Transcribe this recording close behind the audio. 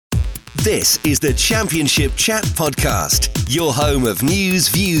This is the Championship Chat Podcast, your home of news,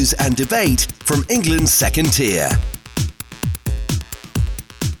 views and debate from England's second tier.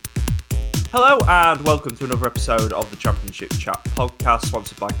 Hello and welcome to another episode of the Championship Chat Podcast,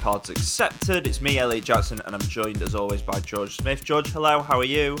 sponsored by Cards Accepted. It's me, Elliott Jackson, and I'm joined as always by George Smith. George, hello, how are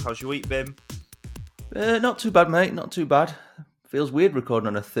you? How's your week been? Not too bad, mate, not too bad. Feels weird recording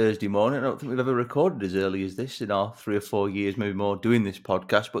on a Thursday morning. I don't think we've ever recorded as early as this in our 3 or 4 years, maybe more, doing this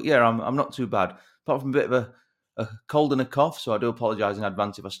podcast. But yeah, I'm not too bad. Apart from a bit of a cold and a cough, so I do apologise in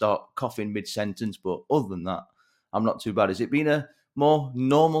advance if I start coughing mid-sentence. But other than that, I'm not too bad. Has it been a more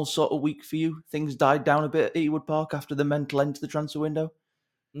normal sort of week for you? Things died down a bit at Ewood Park after the mental end to the transfer window?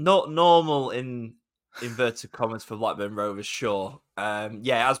 Not normal in inverted commas for Blackburn Rovers, sure. Yeah,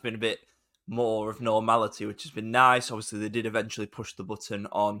 it has been a bit more of normality, which has been nice. Obviously, they did eventually push the button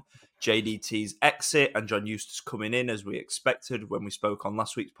on JDT's exit and John Eustace coming in, as we expected when we spoke on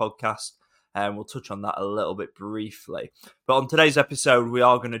last week's podcast. And we'll touch on that a little bit briefly. But on today's episode, we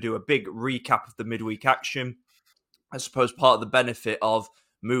are going to do a big recap of the midweek action. I suppose part of the benefit of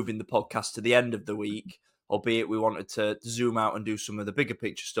moving the podcast to the end of the week, albeit we wanted to zoom out and do some of the bigger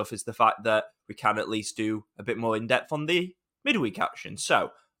picture stuff, is the fact that we can at least do a bit more in depth on the midweek action. So,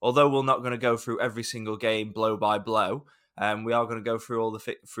 although we're not going to go through every single game blow by blow, we are going to go through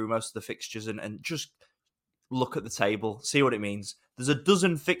through most of the fixtures and just look at the table, see what it means. There's a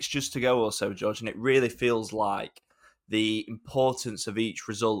dozen fixtures to go also, George, and it really feels like the importance of each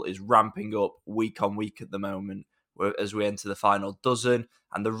result is ramping up week on week at the moment as we enter the final dozen,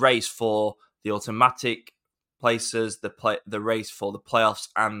 and the race for the automatic places, the race for the playoffs,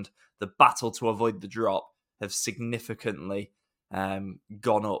 and the battle to avoid the drop have significantly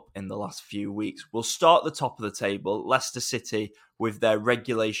gone up in the last few weeks. We'll start at the top of the table. Leicester City, with their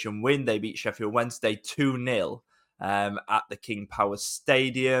regulation win, they beat Sheffield Wednesday 2-0 at the King Power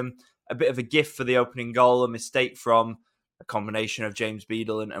Stadium. A bit of a gift for the opening goal, a mistake from a combination of James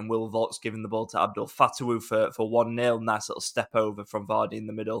Beadle and Will Vaults giving the ball to Abdul Fatawu for 1-0. Nice little step over from Vardy in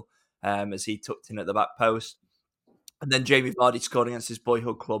the middle as he tucked in at the back post. And then Jamie Vardy scored against his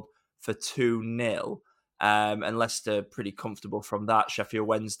boyhood club for 2-0. And Leicester pretty comfortable from that. Sheffield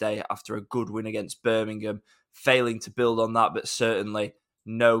Wednesday, after a good win against Birmingham, failing to build on that, but certainly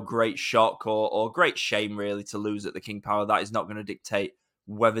no great shock or great shame really to lose at the King Power. That is not going to dictate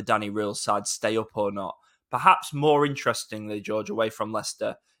whether Danny Reel's side stay up or not. Perhaps more interestingly, George, away from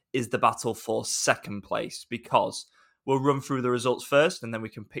Leicester, is the battle for second place, because we'll run through the results first and then we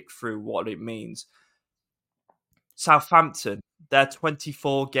can pick through what it means. Southampton, their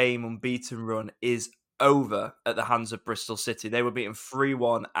 24-game unbeaten run is over at the hands of Bristol City. They were beaten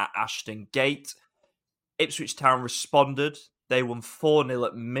 3-1 at Ashton Gate. Ipswich Town responded. They won 4-0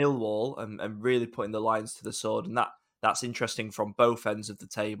 at Millwall and really putting the Lions to the sword. And that's interesting from both ends of the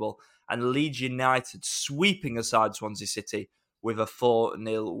table. And Leeds United sweeping aside Swansea City with a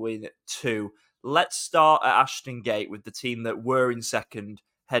 4-0 win too. Let's start at Ashton Gate with the team that were in second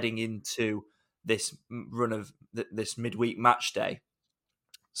heading into this run of this midweek match day.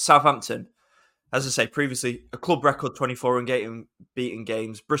 Southampton, as I say previously, a club record 24 unbeaten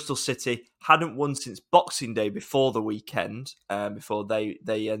games. Bristol City hadn't won since Boxing Day before the weekend, before they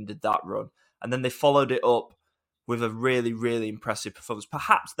ended that run. And then they followed it up with a really, really impressive performance.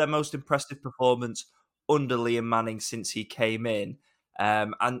 Perhaps their most impressive performance under Liam Manning since he came in.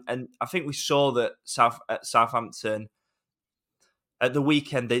 And I think we saw that Southampton at the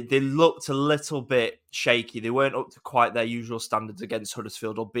weekend, they looked a little bit shaky. They weren't up to quite their usual standards against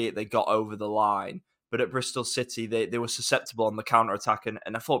Huddersfield, albeit they got over the line. But at Bristol City, they were susceptible on the counter-attack, and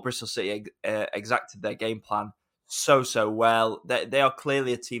I thought Bristol City exacted their game plan so well. They are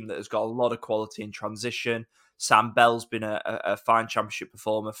clearly a team that has got a lot of quality in transition. Sam Bell's been a fine championship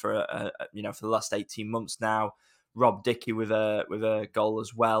performer for the last 18 months now. Rob Dickey with a goal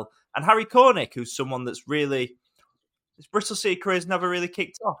as well. And Harry Cornick, who's someone that's really... His Bristol City career's never really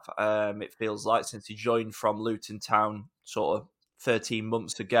kicked off, it feels like, since he joined from Luton Town sort of 13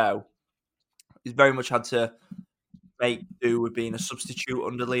 months ago. He's very much had to make do with being a substitute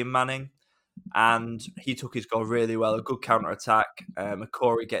under Liam Manning, and he took his goal really well. A good counter-attack,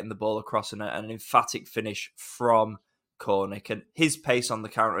 McCory getting the ball across, and an emphatic finish from Cornick. And his pace on the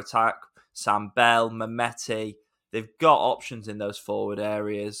counter-attack, Sam Bell, Mehmeti, they've got options in those forward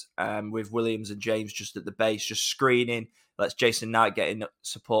areas with Williams and James just at the base, just screening. Lets Jason Knight get in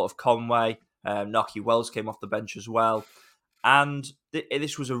support of Conway. Nocky Wells came off the bench as well. And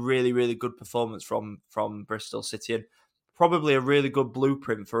this was a really, really good performance from Bristol City, and probably a really good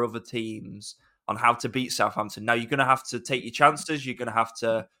blueprint for other teams on how to beat Southampton. Now, you're going to have to take your chances. You're going to have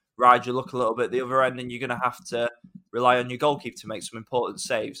to ride your luck a little bit at the other end, and you're going to have to rely on your goalkeeper to make some important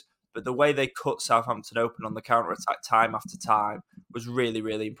saves. but the way they cut Southampton open on the counter-attack time after time was really,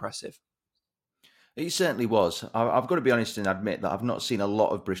 really impressive. It certainly was. I've got to be honest and admit that I've not seen a lot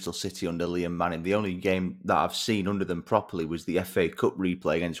of Bristol City under Liam Manning. The only game that I've seen under them properly was the FA Cup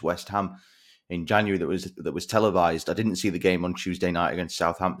replay against West Ham in January that was televised. I didn't see the game on Tuesday night against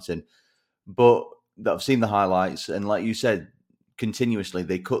Southampton, but I've seen the highlights. And like you said, continuously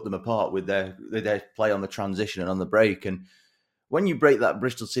they cut them apart with their play on the transition and on the break. And when you break that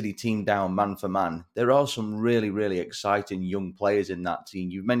Bristol City team down man for man, there are some really, really exciting young players in that team.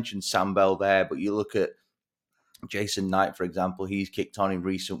 You've mentioned Sam Bell there, but you look at Jason Knight, for example, he's kicked on in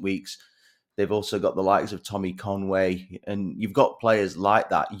recent weeks. They've also got the likes of Tommy Conway, and you've got players like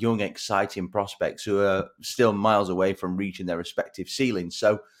that, young, exciting prospects who are still miles away from reaching their respective ceilings.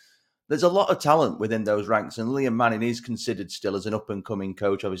 So there's a lot of talent within those ranks, and Liam Manning is considered still as an up-and-coming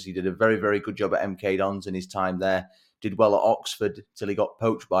coach. Obviously, he did a very, very good job at MK Dons in his time there. Did well at Oxford till he got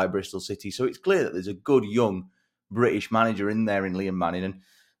poached by Bristol City. So it's clear that there's a good young British manager in there in Liam Manning. And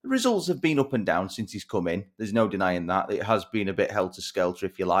the results have been up and down since he's come in. There's no denying that. It has been a bit helter-skelter,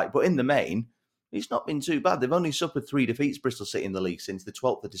 if you like. But in the main, it's not been too bad. They've only suffered 3 defeats, Bristol City, in the league since the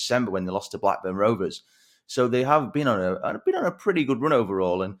 12th of December when they lost to Blackburn Rovers. So they have been on a pretty good run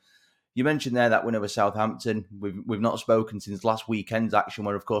overall. And you mentioned there that win over Southampton. We've not spoken since last weekend's action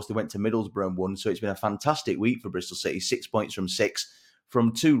where, of course, they went to Middlesbrough and won. So it's been a fantastic week for Bristol City. 6 points from 6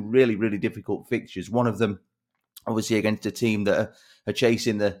 from 2 really, really difficult fixtures. One of them, obviously, against a team that are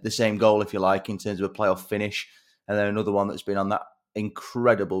chasing the same goal, if you like, in terms of a playoff finish. And then another one that's been on that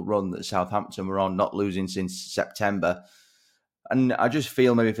incredible run that Southampton were on, not losing since September. And I just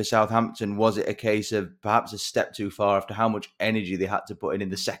feel maybe for Southampton, was it a case of perhaps a step too far after how much energy they had to put in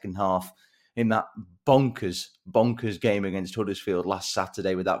the second half in that bonkers game against Huddersfield last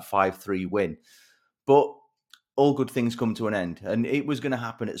Saturday with that 5-3 win? But all good things come to an end. And it was going to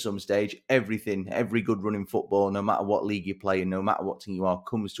happen at some stage. Every good run in football, no matter what league you play and no matter what team you are,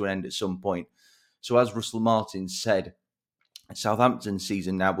 comes to an end at some point. So as Russell Martin said, Southampton's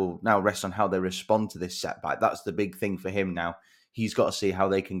season will rest on how they respond to this setback. That's the big thing for him now. He's got to see how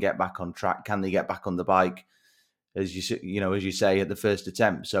they can get back on track. Can they get back on the bike, as you say, at the first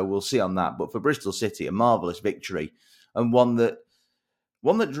attempt? So we'll see on that. But for Bristol City, a marvellous victory and one that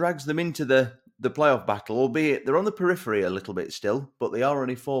drags them into the playoff battle, albeit they're on the periphery a little bit still, but they are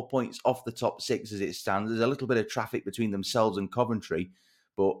only 4 points off the top 6 as it stands. There's a little bit of traffic between themselves and Coventry,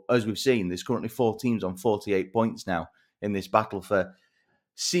 but as we've seen, there's currently 4 teams on 48 points now in this battle for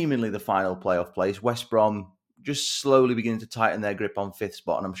seemingly the final playoff place. West Brom just slowly beginning to tighten their grip on 5th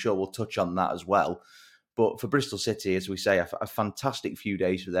spot, and I'm sure we'll touch on that as well. But for Bristol City, as we say, a fantastic few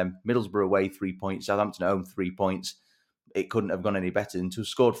days for them. Middlesbrough away 3 points, Southampton at home 3 points. It couldn't have gone any better. And to have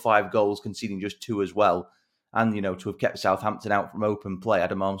scored 5 goals, conceding just 2 as well, and to have kept Southampton out from open play,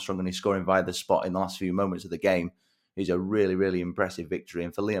 Adam Armstrong only scoring via the spot in the last few moments of the game, is a really, really impressive victory.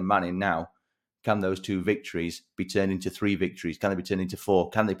 And for Liam Manning now, can those 2 victories be turned into 3 victories? Can they be turned into 4?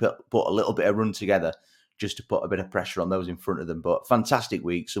 Can they put a little bit of run together just to put a bit of pressure on those in front of them? But fantastic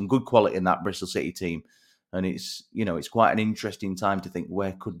week, some good quality in that Bristol City team. And it's quite an interesting time to think,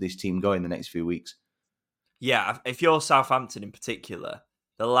 where could this team go in the next few weeks? Yeah, if you're Southampton in particular,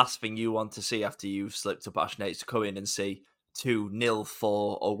 the last thing you want to see after you've slipped up Ashton is to come in and see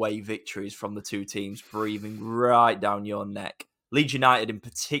 2-0-4 away victories from the 2 teams breathing right down your neck. Leeds United in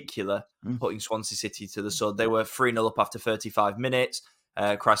particular, putting Swansea City to the sword. They were 3-0 up after 35 minutes.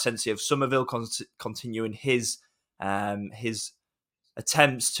 Crysensi of Somerville continuing his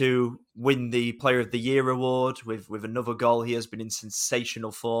attempts to win the Player of the Year award with another goal. He has been in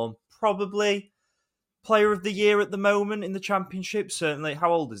sensational form. Probably Player of the Year at the moment in the Championship, certainly.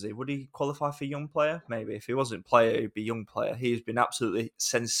 How old is he? Would he qualify for Young Player? Maybe. If he wasn't Player, he'd be Young Player. He has been absolutely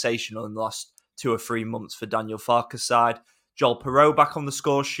sensational in the last 2 or 3 months for Daniel Farke's side. Joel Perreault back on the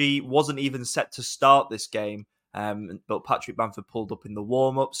score sheet. Wasn't even set to start this game, but Patrick Bamford pulled up in the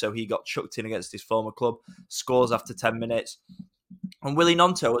warm-up, so he got chucked in against his former club. Scores after 10 minutes. And Willie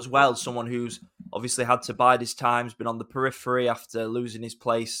Gnonto as well, someone who's obviously had to bide his time, has been on the periphery after losing his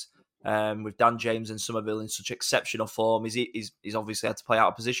place with Dan James and Somerville in such exceptional form. He's obviously had to play out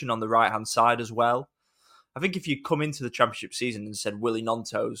of position on the right-hand side as well. I think if you come into the Championship season and said Willie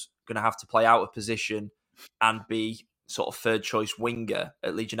Gnonto's going to have to play out of position and be sort of third-choice winger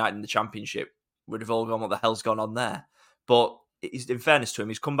at Leeds United in the Championship, we'd have all gone, what the hell's gone on there? But in fairness to him,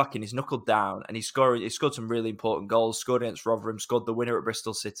 he's come back in, he's knuckled down, and he scored some really important goals. Scored against Rotherham, scored the winner at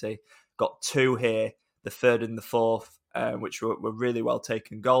Bristol City, got 2 here, the third and the fourth, which were really well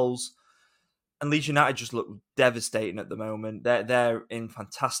taken goals. And Leeds United just look devastating at the moment. They're in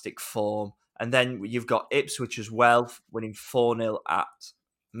fantastic form. And then you've got Ipswich as well, winning 4-0 at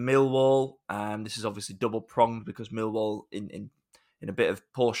Millwall. This is obviously double pronged because Millwall in a bit of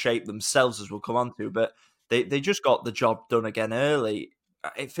poor shape themselves, as we'll come on to, but they just got the job done again early.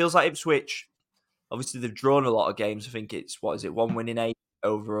 It feels like Ipswich, obviously they've drawn a lot of games. I think it's, 1 win in 8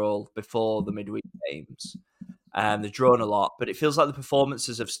 overall before the midweek games. They've drawn a lot, but it feels like the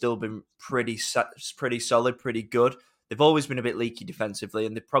performances have still been pretty solid, pretty good. They've always been a bit leaky defensively,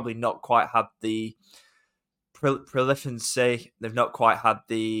 and they've probably not quite had the prolificancy. They've not quite had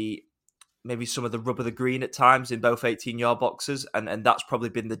maybe some of the rub of the green at times in both 18-yard boxes, and that's probably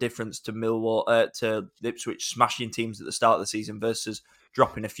been the difference to to Ipswich smashing teams at the start of the season versus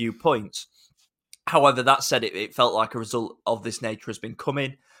dropping a few points. However, that said, it felt like a result of this nature has been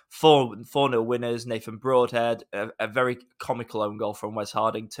coming. 4-0 winners, Nathan Broadhead, a very comical own goal from Wes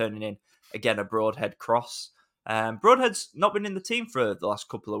Harding, turning in, again, a Broadhead cross. Broadhead's not been in the team for the last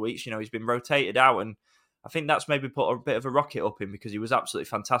couple of weeks. He's been rotated out, and I think that's maybe put a bit of a rocket up him because he was absolutely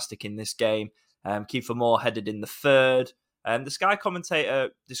fantastic in this game. Kiefer Moore headed in the third. The Sky commentator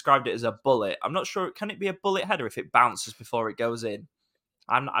described it as a bullet. I'm not sure, can it be a bullet header if it bounces before it goes in?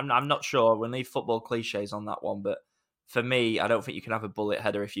 I'm not sure. We'll leave football cliches on that one, but for me, I don't think you can have a bullet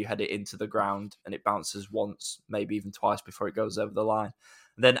header if you head it into the ground and it bounces once, maybe even twice before it goes over the line.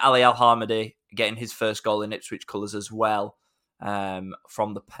 And then Ali Al-Hamadi getting his first goal in Ipswich colours as well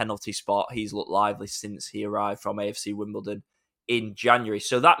from the penalty spot. He's looked lively since he arrived from AFC Wimbledon in January.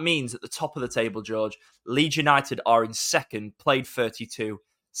 So that means at the top of the table, George, Leeds United are in second, played 32,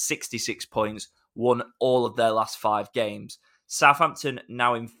 66 points, won all of their last 5 games. Southampton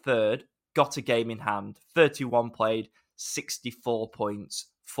now in third, got a game in hand, 31 played, 64 points,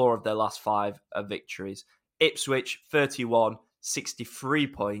 4 of their last 5 are victories. Ipswich, 31, 63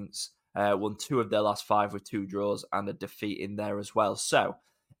 points, won 2 of their last 5 with 2 draws and a defeat in there as well. So,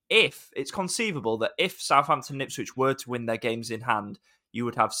 if it's conceivable that if Southampton and Ipswich were to win their games in hand, you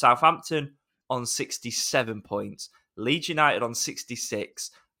would have Southampton on 67 points, Leeds United on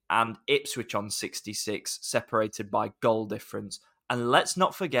 66, and Ipswich on 66, separated by goal difference. And let's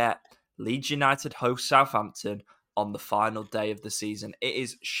not forget, Leeds United host Southampton on the final day of the season. It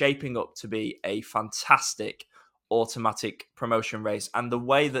is shaping up to be a fantastic automatic promotion race. And the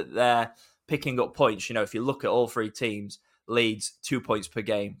way that they're picking up points, if you look at all 3 teams, Leeds 2 points per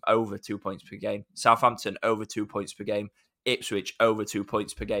game, over 2 points per game. Southampton over 2 points per game. Ipswich over 2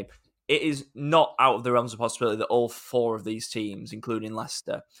 points per game. It is not out of the realms of possibility that all 4 of these teams, including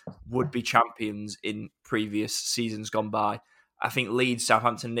Leicester, would be champions in previous seasons gone by. I think Leeds,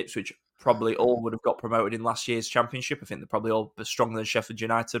 Southampton and Ipswich probably all would have got promoted in last year's championship. I think they're probably all stronger than Sheffield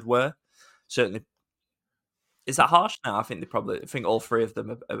United were. Certainly. Is that harsh? No, I think all 3 of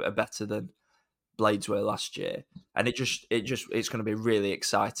them are better than Blades were last year. And it's going to be really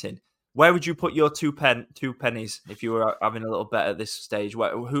exciting. Where would you put your 2 pennies if you were having a little bet at this stage?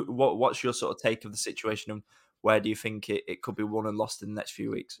 What's your sort of take of the situation, and where do you think it could be won and lost in the next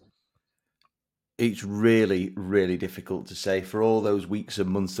few weeks? It's really, really difficult to say. For all those weeks and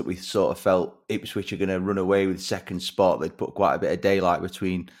months that we sort of felt Ipswich are going to run away with second spot, they'd put quite a bit of daylight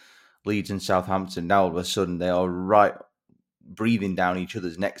between Leeds and Southampton. Now all of a sudden they are right breathing down each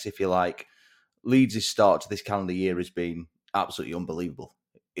other's necks, if you like. Leeds' start to this calendar year has been absolutely unbelievable.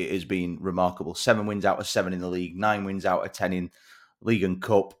 It has been remarkable. 7 wins out of 7 in the league, 9 wins out of 10 in League and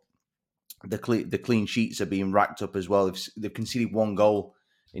Cup. The clean sheets are being racked up as well. They've conceded 1 goal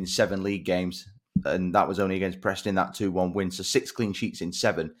in 7 league games, and that was only against Preston, that 2-1 win. So 6 clean sheets in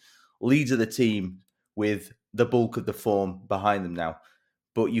 7. Leeds are the team with the bulk of the form behind them now.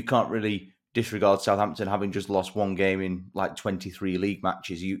 But you can't really disregard Southampton having just lost 1 game in like 23 league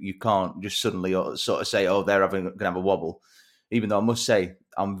matches. You can't just suddenly sort of say, they're going to have a wobble. Even though I must say,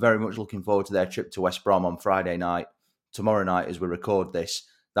 I'm very much looking forward to their trip to West Brom on Friday night. Tomorrow night, as we record this,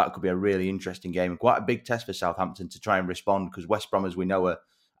 that could be a really interesting game and quite a big test for Southampton to try and respond, because West Brom, as we know, are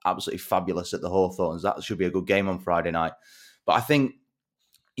absolutely fabulous at the Hawthorns. That should be a good game on Friday night. But I think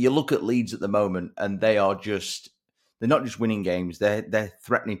you look at Leeds at the moment and they're not just winning games, they're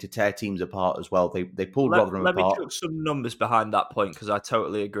threatening to tear teams apart as well. They pulled Rotherham apart. Let me chuck some numbers behind that point, because I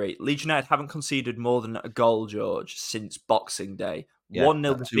totally agree. Leeds United haven't conceded more than a goal, George, since Boxing Day.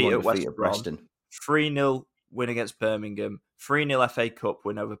 1-0 defeat at West Brom, 3-0 win against Birmingham, 3-0 FA Cup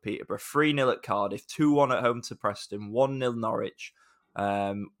win over Peterborough, 3-0 at Cardiff, 2-1 at home to Preston, 1-0 Norwich,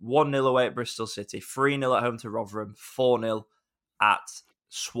 1-0 away at Bristol City, 3-0 at home to Rotherham, 4-0 at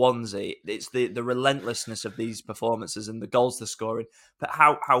Swansea. It's the relentlessness of these performances and the goals they're scoring, but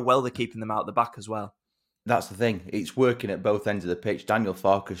how well they're keeping them out the back as well. That's the thing. It's working at both ends of the pitch. Daniel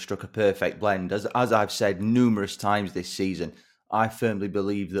Farke struck a perfect blend. As I've said numerous times this season, I firmly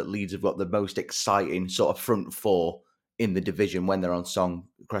believe that Leeds have got the most exciting sort of front 4 in the division when they're on song.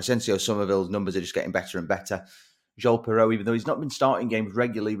 Crescencio Somerville's numbers are just getting better and better. Joel Perreault, even though he's not been starting games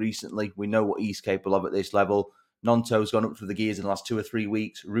regularly recently, we know what he's capable of at this level. Nonto's gone up through the gears in the last 2 or 3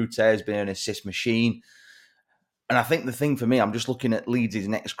 weeks. Ruter's been an assist machine. And I think the thing for me, I'm just looking at Leeds'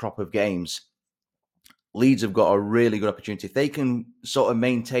 next crop of games. Leeds have got a really good opportunity. If they can sort of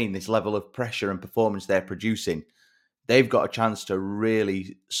maintain this level of pressure and performance they're producing, they've got a chance to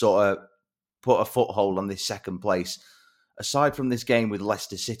really sort of put a foothold on this second place. Aside from this game with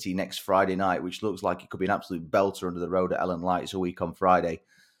Leicester City next Friday night, which looks like it could be an absolute belter under the road at Ellen Lights a week on Friday,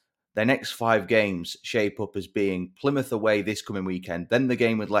 their next 5 games shape up as being Plymouth away this coming weekend, then the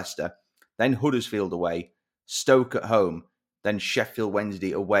game with Leicester, then Huddersfield away, Stoke at home, then Sheffield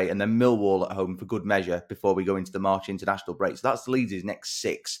Wednesday away, and then Millwall at home for good measure before we go into the March international break. So that's Leeds' next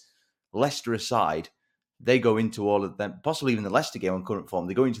 6. Leicester aside, they go into all of them, possibly even the Leicester game on current form,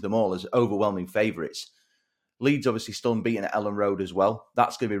 they go into them all as overwhelming favourites. Leeds obviously still unbeaten at Ellen Road as well.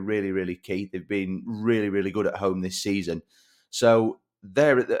 That's going to be really, really key. They've been really, really good at home this season. So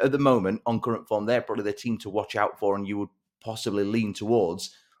they're at the moment, on current form, they're probably the team to watch out for and you would possibly lean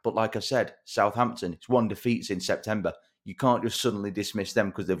towards. But like I said, Southampton, it's 1 defeat since September. You can't just suddenly dismiss them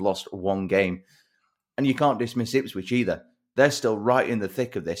because they've lost 1 game. And you can't dismiss Ipswich either. They're still right in the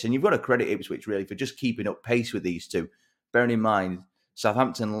thick of this. And you've got to credit Ipswich, really, for just keeping up pace with these two. Bearing in mind,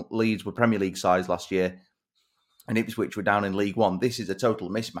 Southampton Leeds were Premier League size last year, and Ipswich were down in League One. This is a total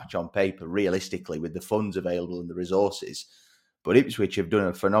mismatch on paper, realistically, with the funds available and the resources. But Ipswich have done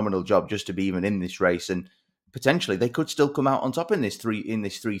a phenomenal job just to be even in this race, and potentially they could still come out on top in this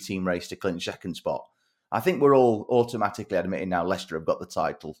 3-team race to clinch second spot. I think we're all automatically admitting now Leicester have got the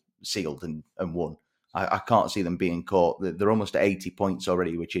title sealed and won. I can't see them being caught. They're almost at 80 points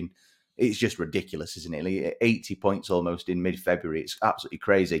already, it's just ridiculous, isn't it? Like 80 points almost in mid-February. It's absolutely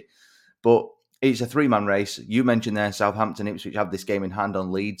crazy. But it's a 3-man race. You mentioned there Southampton, Ipswich have this game in hand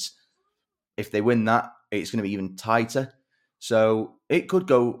on Leeds. If they win that, it's going to be even tighter. So it could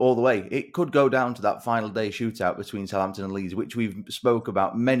go all the way. It could go down to that final day shootout between Southampton and Leeds, which we've spoke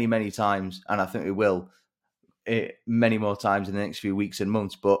about many, many times, and I think we will many more times in the next few weeks and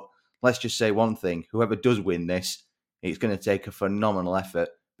months. But let's just say one thing. Whoever does win this, it's going to take a phenomenal effort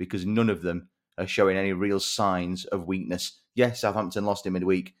because none of them are showing any real signs of weakness. Yes, Southampton lost in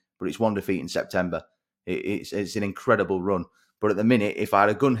midweek, but it's 1 defeat in September. It's an incredible run. But at the minute, if I had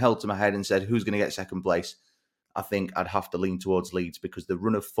a gun held to my head and said, who's going to get second place, I think I'd have to lean towards Leeds because the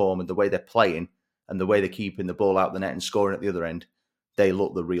run of form and the way they're playing and the way they're keeping the ball out the net and scoring at the other end, they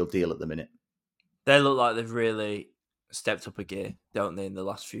look the real deal at the minute. They look like they've really stepped up a gear, don't they, in the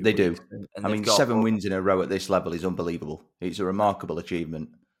last few weeks? They do. And I mean, 7 wins in a row at this level is unbelievable. It's a remarkable achievement.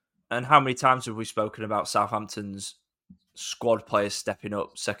 And how many times have we spoken about Southampton's squad players stepping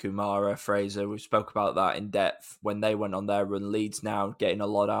up? Sekou Mara, Fraser, we spoke about that in depth when they went on their run. Leeds now getting a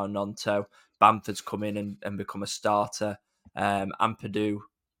lot out of Nonto. Bamford's come in and become a starter. Ampadu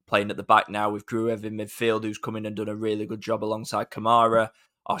playing at the back now with Gruev in midfield, who's come in and done a really good job alongside Kamara.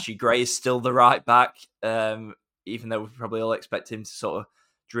 Archie Gray is still the right back, even though we probably all expect him to sort of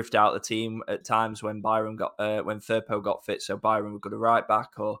drift out of the team at times when when Firpo got fit. So Byron would go to right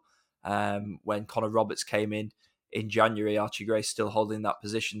back, or when Connor Roberts came in January, Archie Gray still holding that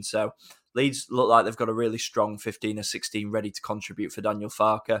position. So Leeds look like they've got a really strong 15 or 16 ready to contribute for Daniel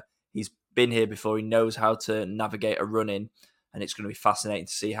Farker. He's been here before. He knows how to navigate a run-in, and it's going to be fascinating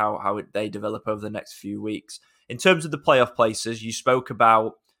to see how they develop over the next few weeks. In terms of the playoff places, you spoke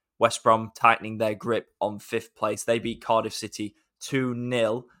about West Brom tightening their grip on 5th place. They beat Cardiff City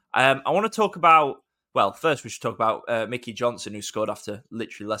 2-0. I want to talk about, well, first we should talk about Mickey Johnson, who scored after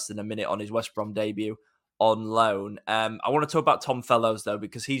literally less than a minute on his West Brom debut on loan. I want to talk about Tom Fellows, though,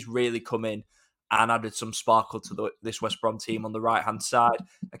 because he's really come in and added some sparkle to this West Brom team on the right-hand side.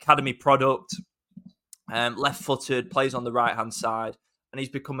 Academy product, left-footed, plays on the right-hand side, and he's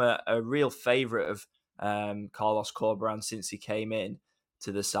become a real favourite of Carlos Corberán since he came in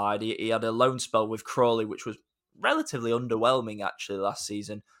to the side. He had a loan spell with Crawley, which was relatively underwhelming, actually, last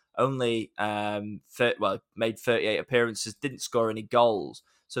season. Only made 38 appearances, didn't score any goals.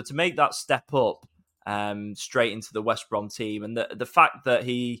 So to make that step up straight into the West Brom team, and the fact that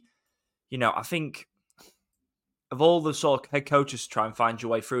he, I think of all the sort of head coaches to try and find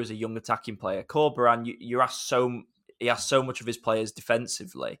your way through as a young attacking player, Corberán, he has so much of his players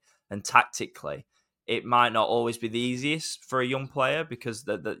defensively and tactically. It might not always be the easiest for a young player because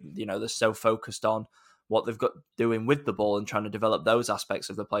they're so focused on what they've got doing with the ball and trying to develop those aspects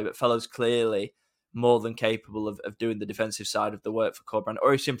of the play. But Fellows clearly more than capable of doing the defensive side of the work for Corberán,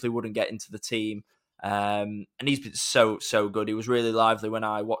 or he simply wouldn't get into the team. And he's been so good. He was really lively when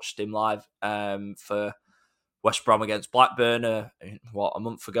I watched him live for West Brom against Blackburn, a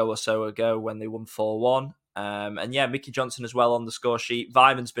month ago or so ago when they won 4-1. And yeah, Mickey Johnson as well on the score sheet.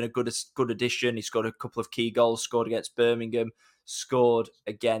 Vyman's been a good addition. He scored a couple of key goals, scored against Birmingham, scored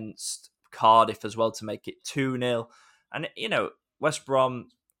against Cardiff as well to make it 2-0. And, West Brom,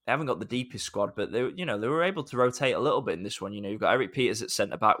 they haven't got the deepest squad, but they were able to rotate a little bit in this one. You've got Eric Peters at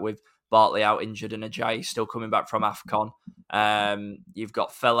centre-back with Bartley out injured and Ajayi still coming back from AFCON. You've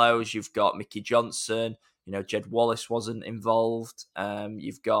got Fellows, you've got Mickey Johnson, Jed Wallace wasn't involved.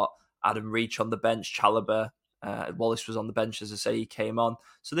 You've got Adam Reach on the bench, Chalobah. Wallace was on the bench, as I say, he came on.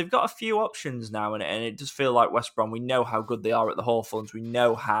 So they've got a few options now, and it does feel like West Brom, we know how good they are at the Hawthorns. We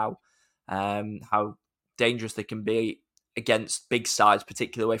know how dangerous they can be against big sides,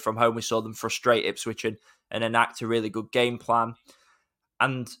 particularly away from home. We saw them frustrate Ipswich and enact a really good game plan.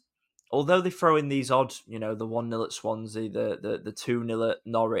 And although they throw in these odd, the 1-0 at Swansea, the 2-0 at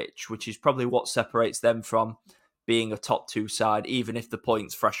Norwich, which is probably what separates them from being a top two side, even if the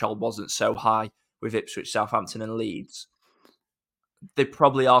points threshold wasn't so high with Ipswich, Southampton and Leeds, they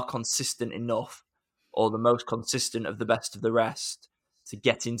probably are consistent enough, or the most consistent of the best of the rest, to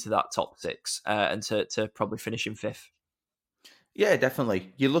get into that top six and to probably finish in fifth. Yeah,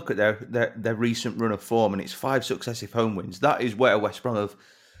 definitely. You look at their recent run of form, and it's 5 successive home wins. That is where West Brom have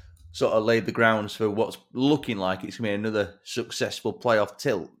sort of laid the grounds for what's looking like it's going to be another successful playoff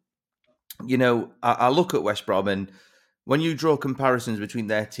tilt. I look at West Brom, and when you draw comparisons between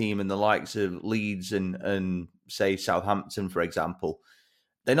their team and the likes of Leeds and say Southampton, for example,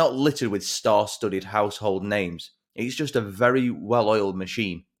 they're not littered with star-studded household names. It's just a very well-oiled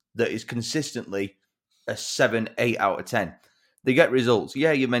machine that is consistently a 7, 8 out of 10. They get results.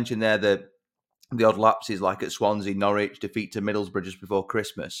 Yeah, you mentioned there the odd lapses like at Swansea, Norwich, defeat to Middlesbrough just before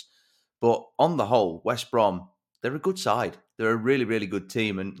Christmas. But on the whole, West Brom, they're a good side. They're a really, really good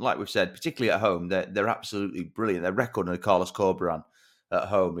team. And like we've said, particularly at home, they're absolutely brilliant. Their record under Carlos Corberán at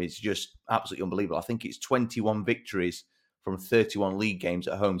home is just absolutely unbelievable. I think it's 21 victories from 31 league games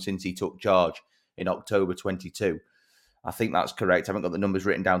at home since he took charge in October 22. I think that's correct. I haven't got the numbers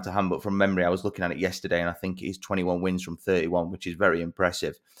written down to hand, but from memory, I was looking at it yesterday, and I think it is 21 wins from 31, which is very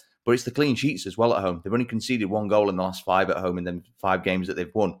impressive. But it's the clean sheets as well at home. They've only conceded 1 goal in the last 5 at home in the 5 games that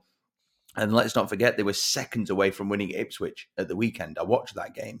they've won. And let's not forget, they were seconds away from winning Ipswich at the weekend. I watched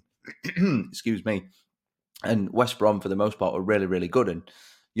that game. Excuse me. And West Brom, for the most part, were really, really good. And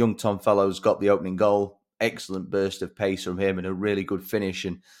young Tom Fellows got the opening goal. Excellent burst of pace from him and a really good finish.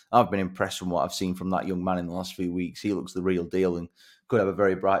 And I've been impressed from what I've seen from that young man in the last few weeks. He looks the real deal and could have a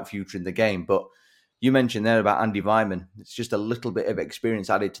very bright future in the game. But you mentioned there about Andy Vyman. It's just a little bit of experience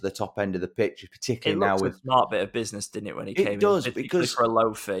added to the top end of the pitch, particularly now with a smart bit of business, didn't it, when he came in? It does, because for a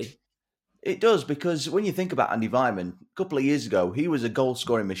low fee. It does, because when you think about Andy Vyman, a couple of years ago, he was a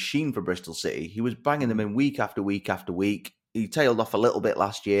goal-scoring machine for Bristol City. He was banging them in week after week after week. He tailed off a little bit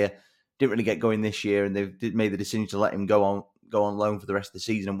last year, didn't really get going this year, and they've made the decision to let him go on loan for the rest of the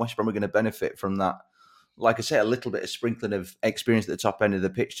season. And West Brom are going to benefit from that. Like I say, a little bit of sprinkling of experience at the top end of the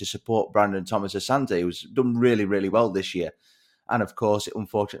pitch to support Brandon Thomas Asante, who's done really, really well this year. And of course, it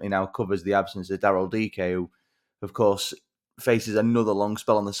unfortunately now covers the absence of Daryl Dike, who, of course, faces another long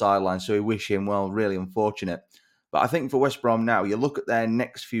spell on the sideline, so we wish him well. Really unfortunate. But I think for West Brom now, you look at their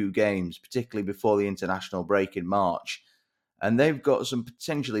next few games, particularly before the international break in March, and they've got some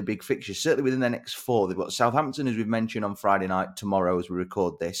potentially big fixtures, certainly within their next 4. They've got Southampton, as we've mentioned, on Friday night, tomorrow as we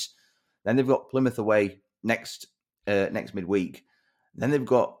record this. Then they've got Plymouth away next midweek. Then they've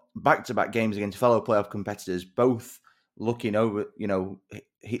got back-to-back games against fellow playoff competitors, both looking over,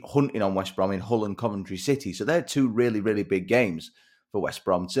 hunting on West Brom in Hull and Coventry City. So they're 2 really, really big games for West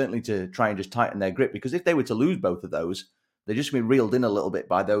Brom, certainly to try and just tighten their grip, because if they were to lose both of those, they're just going to be reeled in a little bit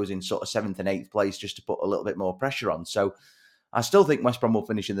by those in sort of 7th and 8th place just to put a little bit more pressure on. So I still think West Brom will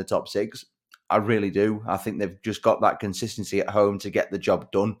finish in the top 6. I really do. I think they've just got that consistency at home to get the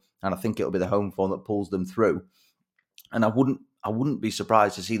job done, and I think it'll be the home form that pulls them through. And I wouldn't be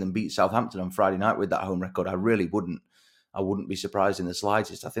surprised to see them beat Southampton on Friday night with that home record. I really wouldn't. I wouldn't be surprised in the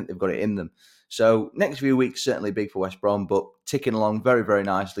slightest. I think they've got it in them. So next few weeks, certainly big for West Brom, but ticking along very, very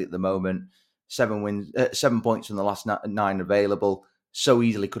nicely at the moment. 7 points from the last 9 available. So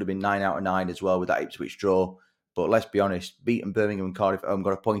easily could have been 9 out of 9 as well with that Ipswich draw. But let's be honest, beating Birmingham and Cardiff at home,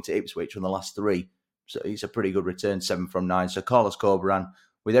 got a point at Ipswich from the last 3. So it's a pretty good return, 7 from 9. So Carlos Corberán,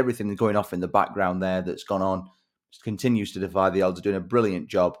 with everything going off in the background there that's gone on, continues to defy the odds, doing a brilliant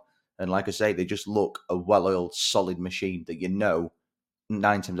job. And like I say, they just look a well-oiled, solid machine that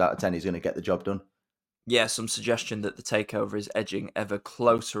 9 times out of 10 is going to get the job done. Yeah, some suggestion that the takeover is edging ever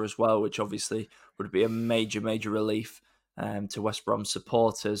closer as well, which obviously would be a major, major relief to West Brom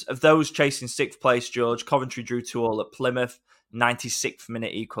supporters. Of those chasing 6th place, George, Coventry drew 2-2 at Plymouth, 96th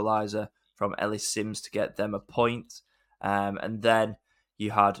minute equaliser from Ellis Sims to get them a point. And then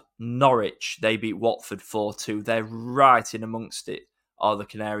you had Norwich. They beat Watford 4-2. They're right in amongst it, are the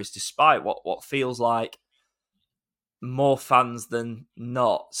Canaries, despite what feels like more fans than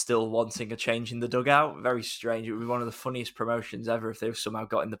not still wanting a change in the dugout. Very strange. It would be one of the funniest promotions ever if they've somehow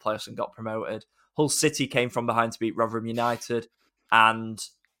got in the playoffs and got promoted. Hull City came from behind to beat Rotherham United, and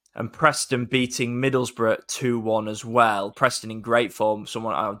Preston beating Middlesbrough 2-1 as well. Preston in great form.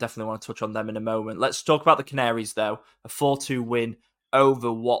 Someone I definitely want to touch on them in a moment. Let's talk about the Canaries, though. A 4-2 win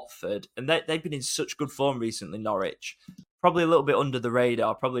over Watford. And they've been in such good form recently, Norwich. Probably a little bit under the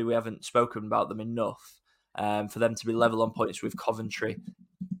radar. Probably we haven't spoken about them enough for them to be level on points with Coventry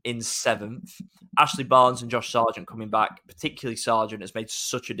in 7th. Ashley Barnes and Josh Sargent coming back, particularly Sargent, has made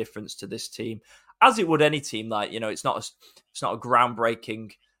such a difference to this team, as it would any team. Like, it's not a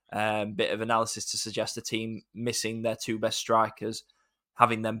groundbreaking bit of analysis to suggest a team missing their 2 best strikers,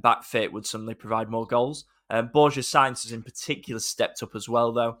 having them back fit would suddenly provide more goals. Borges Sainz has in particular stepped up as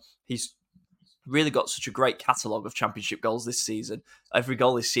well, though. He's really got such a great catalogue of championship goals this season. Every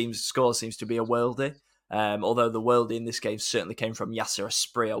goal he scores seems to be a worldie. Although the worldie in this game certainly came from Yasser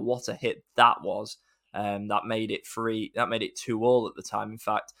Asprilla. What a hit that was. That made it 2-2 at the time, in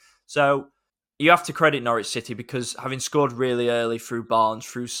fact. So you have to credit Norwich City because having scored really early through Barnes,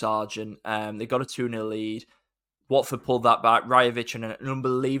 through Sargent, they got a 2-0 lead. Watford pulled that back. Rajovic and an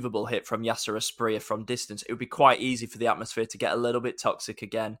unbelievable hit from Yasser Asprilla from distance. It would be quite easy for the atmosphere to get a little bit toxic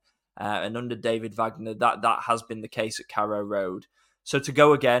again. And under David Wagner, that has been the case at Carrow Road. So to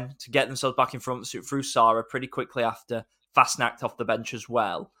go again, to get themselves back in front through Sarah pretty quickly after, Fastnacht off the bench as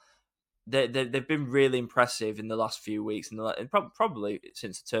well. They've been really impressive in the last few weeks, and probably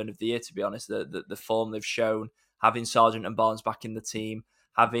since the turn of the year, to be honest. The form they've shown, having Sargent and Barnes back in the team,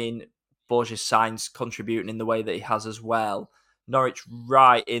 having Borges Sainz contributing in the way that he has as well. Norwich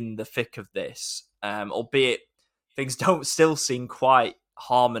right in the thick of this, albeit things don't still seem quite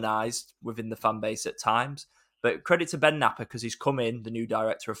harmonised within the fan base at times. But credit to Ben Napper because he's come in, the new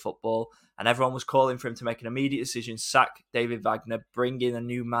director of football, and everyone was calling for him to make an immediate decision, sack David Wagner, bring in a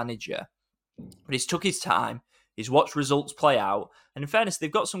new manager. But he's took his time. He's watched results play out. And in fairness,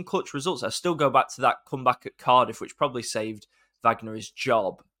 they've got some clutch results. I still go back to that comeback at Cardiff, which probably saved Wagner his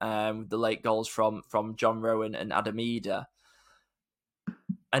job with the late goals from John Rowan and Adam Eder.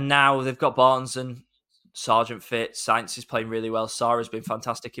 And now they've got Barnes and Sargent fit. Sainz is playing really well. Sarah's been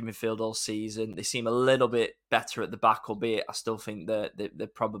fantastic in midfield all season. They seem a little bit better at the back, albeit I still think they're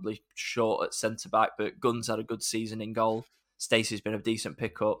probably short at centre-back, but Gunn's had a good season in goal. Stacey's been a decent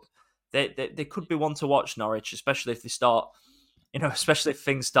pickup. They could be one to watch, Norwich, especially if they start, especially if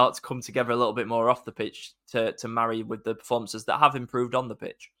things start to come together a little bit more off the pitch to marry with the performances that have improved on the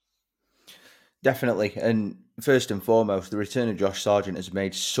pitch. Definitely. And first and foremost, the return of Josh Sargent has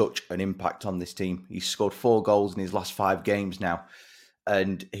made such an impact on this team. He's scored 4 goals in his last 5 games now.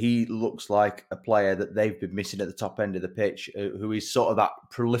 And he looks like a player that they've been missing at the top end of the pitch, who is sort of that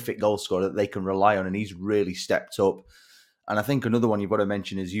prolific goal scorer that they can rely on. And he's really stepped up. And I think another one you've got to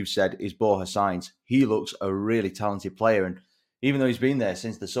mention, as you've said, is Borja Sainz. He looks a really talented player. And even though he's been there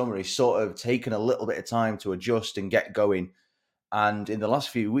since the summer, he's sort of taken a little bit of time to adjust and get going. And in the last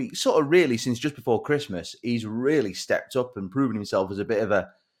few weeks, sort of really since just before Christmas, he's really stepped up and proven himself as a bit of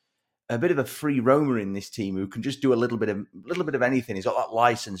a free roamer in this team who can just do a little bit of anything. He's got that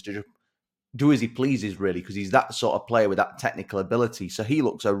license to just do as he pleases, really, because he's that sort of player with that technical ability. So he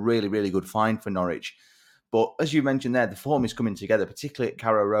looks a really, really good find for Norwich. But as you mentioned there, the form is coming together, particularly at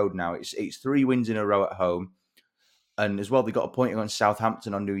Carrow Road now. It's 3 wins in a row at home. And as well, they got a point against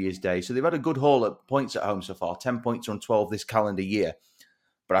Southampton on New Year's Day. So they've had a good haul at points at home so far. 10 points on 12 this calendar year.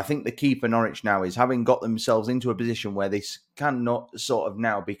 But I think the key for Norwich now is having got themselves into a position where they cannot sort of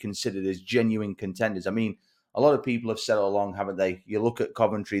now be considered as genuine contenders. I mean, a lot of people have said all along, haven't they? You look at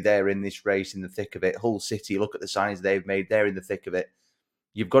Coventry, they're in this race, in the thick of it. Hull City, look at the signs they've made, they're in the thick of it.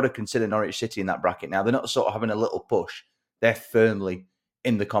 You've got to consider Norwich City in that bracket now. They're not sort of having a little push. They're firmly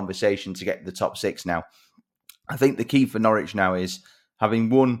in the conversation to get to the top 6 now. I think the key for Norwich now is having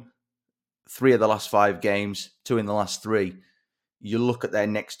won 3 of the last 5 games, 2 in the last 3. You look at their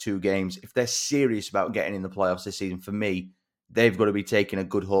next 2 games. If they're serious about getting in the playoffs this season, for me, they've got to be taking a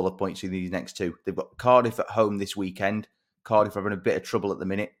good haul of points in these next 2. They've got Cardiff at home this weekend. Cardiff are having a bit of trouble at the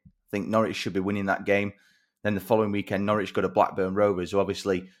minute. I think Norwich should be winning that game. Then the following weekend, Norwich go to Blackburn Rovers, who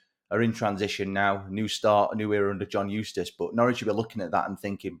obviously are in transition now. New start, a new era under John Eustace. But Norwich should be looking at that and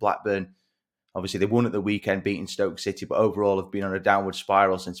thinking, Blackburn, obviously, they won at the weekend, beating Stoke City, but overall have been on a downward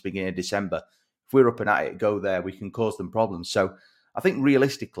spiral since the beginning of December. if we're up and at it, go there, we can cause them problems. So I think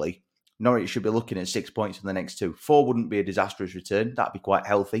realistically, Norwich should be looking at 6 points in the next 2. 4 wouldn't be a disastrous return. That'd be quite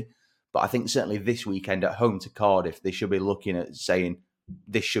healthy. But I think certainly this weekend at home to Cardiff, they should be looking at saying,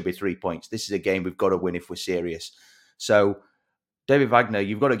 this should be 3 points. This is a game we've got to win if we're serious. So David Wagner,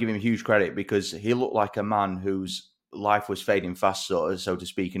 you've got to give him huge credit because he looked like a man whose life was fading fast, so to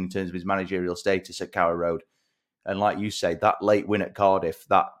speak, in terms of his managerial status at Carrow Road. And like you say, that late win at Cardiff,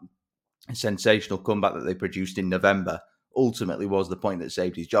 that sensational comeback that they produced in November, ultimately was the point that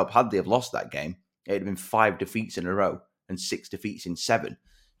saved his job. Had they have lost that game, it had been 5 defeats in a row and 6 defeats in 7.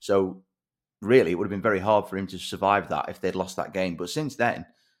 So really, it would have been very hard for him to survive that if they'd lost that game. But since then,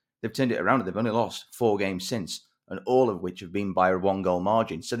 they've turned it around and they've only lost 4 games since, and all of which have been by a 1-goal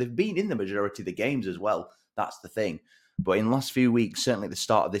margin. So they've been in the majority of the games as well. That's the thing. But in the last few weeks, certainly at the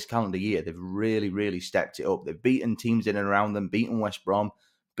start of this calendar year, they've really, really stepped it up. They've beaten teams in and around them, beaten West Brom,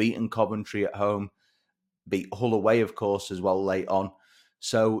 beaten Coventry at home, beat Hull away, of course, as well late on.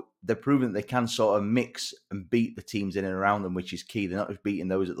 So they're proving that they can sort of mix and beat the teams in and around them, which is key. They're not just beating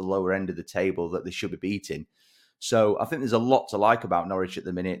those at the lower end of the table that they should be beating. So I think there's a lot to like about Norwich at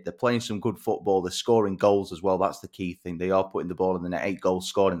the minute. They're playing some good football. They're scoring goals as well. That's the key thing. They are putting the ball in the net. 8 goals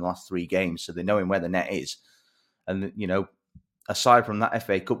scored in the last 3 games. So they're knowing where the net is. And, you know, aside from that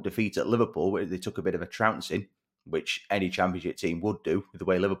FA Cup defeat at Liverpool, where they took a bit of a trouncing, which any championship team would do with the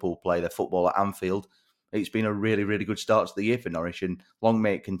way Liverpool play their football at Anfield, it's been a really, really good start to the year for Norwich, and long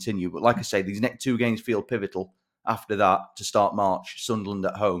may it continue. But like I say, these next 2 games feel pivotal after that to start March. Sunderland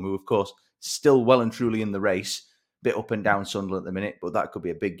at home, who, of course, still well and truly in the race. Bit up and down Sunderland at the minute, but that could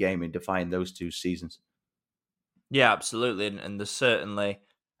be a big game in defying those 2 seasons. Yeah, absolutely. And there's certainly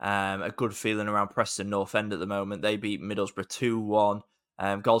a good feeling around Preston North End at the moment. They beat Middlesbrough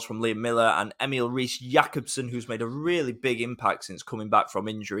 2-1. Goals from Liam Miller and Emil Rees-Jacobsen, who's made a really big impact since coming back from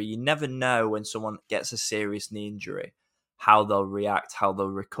injury. You never know when someone gets a serious knee injury, how they'll react, how they'll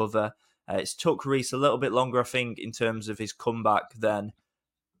recover. It's took Rees a little bit longer, I think, in terms of his comeback than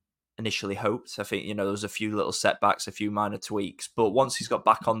initially hoped. I think, there was a few little setbacks, a few minor tweaks, but once he's got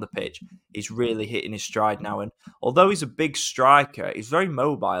back on the pitch, he's really hitting his stride now. And although he's a big striker, he's very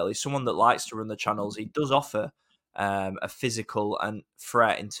mobile. He's someone that likes to run the channels. He does offer a physical and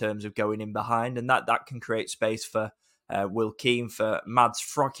threat in terms of going in behind, and that can create space for Will Keane, for Mads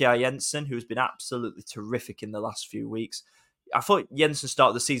Frokjær Jensen, who's been absolutely terrific in the last few weeks. I thought Jensen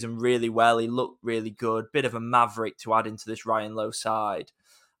started the season really well. He looked really good, bit of a maverick to add into this Ryan Lowe side.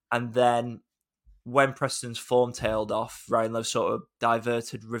 And then when Preston's form tailed off, Ryan Lowe sort of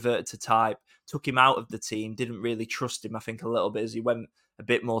reverted to type, took him out of the team, didn't really trust him, I think, a little bit as he went a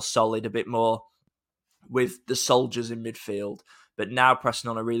bit more solid, a bit more with the soldiers in midfield. But now Preston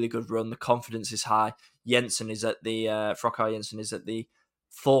on a really good run. The confidence is high. Frokjær Jensen is at the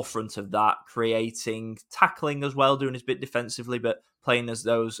forefront of that, creating, tackling as well, doing his bit defensively, but playing as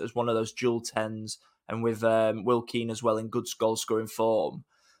one of those dual 10s, and with Will Keane as well in good goal scoring form.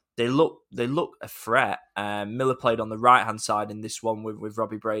 They look a threat. Miller played on the right hand side in this one with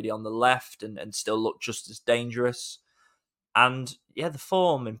Robbie Brady on the left, and still looked just as dangerous. And yeah, the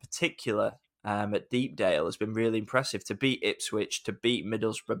form in particular at Deepdale has been really impressive. To beat Ipswich, to beat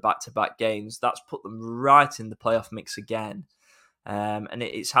Middlesbrough back-to-back games, that's put them right in the playoff mix again. And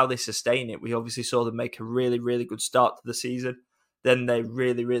it's how they sustain it. We obviously saw them make a really, really good start to the season. Then they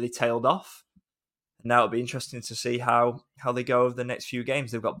really, really tailed off. Now it'll be interesting to see how they go over the next few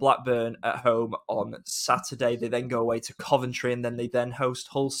games. They've got Blackburn at home on Saturday. They then go away to Coventry, and then they host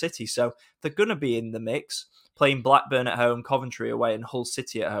Hull City. So they're going to be in the mix. Playing Blackburn at home, Coventry away, and Hull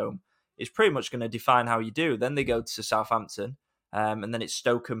City at home is pretty much going to define how you do. Then they go to Southampton, and then it's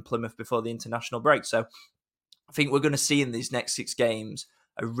Stoke and Plymouth before the international break. So I think we're going to see in these next 6 games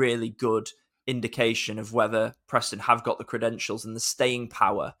a really good indication of whether Preston have got the credentials and the staying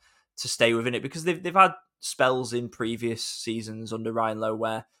power to stay within it, because they've had spells in previous seasons under Ryan Lowe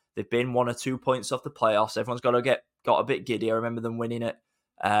where they've been 1 or 2 points off the playoffs. Everyone's got a bit giddy. I remember them winning at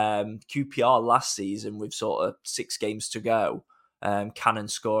QPR last season with sort of 6 games to go. Cannon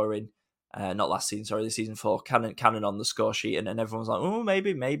scoring, not last season, sorry, the season 4. Cannon on the score sheet, and everyone's like, oh,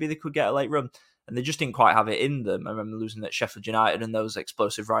 maybe they could get a late run. And they just didn't quite have it in them. I remember losing at Sheffield United and those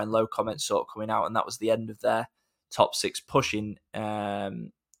explosive Ryan Lowe comments sort of coming out, and that was the end of their top 6 push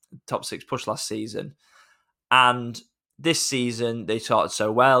last season. And this season they started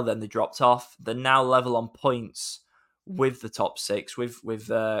so well, then they dropped off. They're now level on points with the top 6, with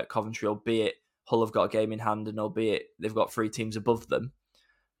Coventry, albeit Hull have got a game in hand, and albeit they've got 3 teams above them.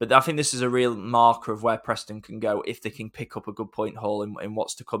 But I think this is a real marker of where Preston can go if they can pick up a good point haul in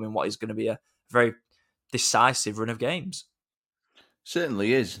what's to come, in what is going to be a very decisive run of games.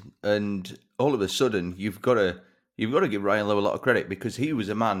 Certainly is, and all of a sudden you've got to give Ryan Lowe a lot of credit because he was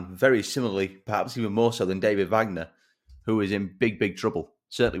a man very similarly, perhaps even more so than David Wagner, who was in big trouble.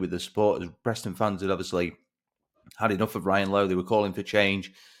 Certainly with the supporters, Preston fans had obviously had enough of Ryan Lowe. They were calling for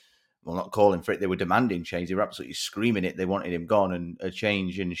change. Well, not calling for it, they were demanding change. They were absolutely screaming it. They wanted him gone and a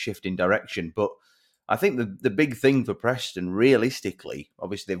change and shift in direction. But I think the big thing for Preston, realistically,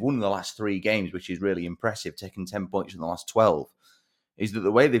 obviously they've won the last 3 games, which is really impressive, taking 10 points in the last 12, is that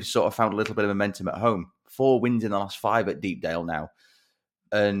the way they've sort of found a little bit of momentum at home. 4 wins in the last 5 at Deepdale now.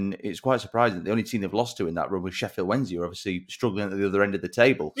 And it's quite surprising that the only team they've lost to in that run was Sheffield Wednesday, who are obviously struggling at the other end of the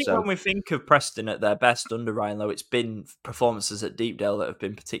table. I think So when we think of Preston at their best under Ryan Lowe, it's been performances at Deepdale that have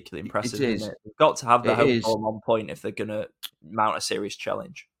been particularly impressive. it is. Isn't it? They've got to have the It home is. form on point if they're going to mount a serious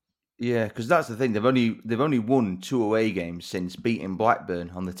challenge. Yeah, because that's the thing. They've only won 2 away games since beating Blackburn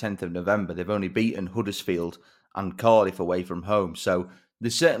on the 10th of November. They've only beaten Huddersfield and Cardiff away from home. So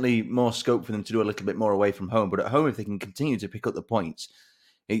there's certainly more scope for them to do a little bit more away from home. But at home, if they can continue to pick up the points,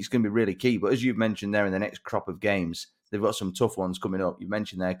 it's going to be really key. But as you've mentioned there, in the next crop of games, they've got some tough ones coming up. You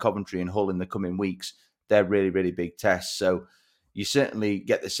mentioned there Coventry and Hull in the coming weeks. They're really big tests. So you certainly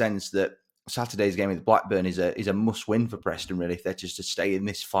get the sense that Saturday's game with Blackburn is a must win for Preston, really, if they're just to stay in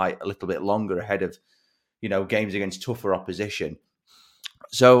this fight a little bit longer ahead of, games against tougher opposition.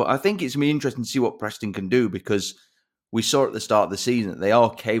 So I think it's going to be interesting to see what Preston can do, because we saw at the start of the season that they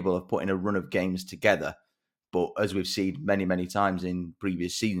are capable of putting a run of games together. But as we've seen many times in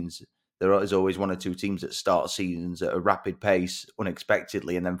previous seasons, there is always 1 or 2 teams that start seasons at a rapid pace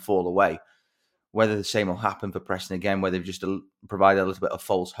unexpectedly and then fall away. Whether the same will happen for Preston again, whether they've just provided a little bit of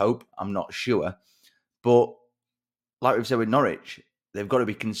false hope, I'm not sure. But like we've said with Norwich, they've got to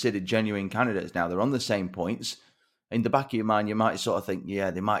be considered genuine candidates now. They're on the same points. In the back of your mind, you might sort of think,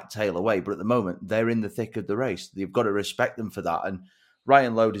 yeah, they might tail away. But at the moment, they're in the thick of the race. You've got to respect them for that. And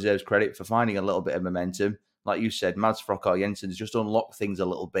Ryan Lowe deserves credit for finding a little bit of momentum. Like you said, Mads Frokar Jensen's just unlocked things a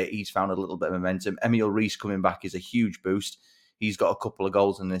little bit. He's found a little bit of momentum. Emil Rees coming back is a huge boost. He's got a couple of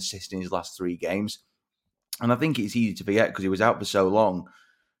goals and an assist in his last 3 games. And I think it's easy to forget, because he was out for so long,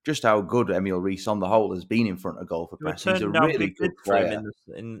 just how good Emil Rees on the whole has been in front of goal for Preston. He's a really good player.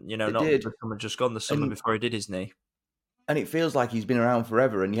 Not the summer just gone, the summer before he did his knee. And it feels like he's been around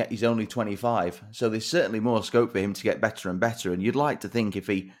forever, and yet he's only 25. So there's certainly more scope for him to get better and better. And you'd like to think if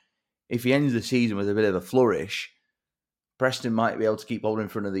he ends the season with a bit of a flourish, Preston might be able to keep holding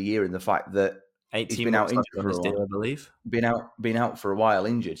for another year, in the fact that 18 he's been out injured on his deal, I believe. Been out for a while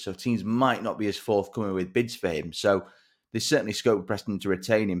injured, so teams might not be as forthcoming with bids for him. So there's certainly scope for Preston to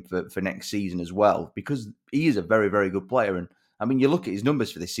retain him for next season as well, because he is a very good player. And I mean, you look at his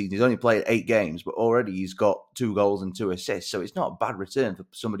numbers for this season, he's only played 8 games, but already he's got 2 goals and 2 assists. So it's not a bad return for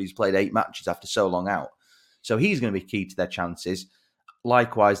somebody who's played 8 matches after so long out. So he's going to be key to their chances.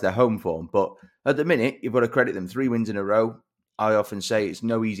 Likewise, their home form. But at the minute, you've got to credit them. 3 wins in a row. I often say it's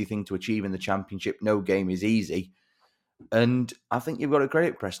no easy thing to achieve in the Championship. No game is easy. And I think you've got to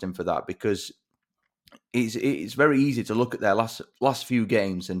credit Preston for that, because it's very easy to look at their last few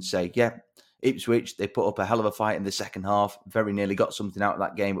games and say, yeah, Ipswich, they put up a hell of a fight in the second half, very nearly got something out of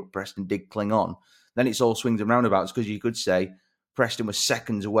that game, but Preston did cling on. Then it's all swings and roundabouts, because you could say Preston was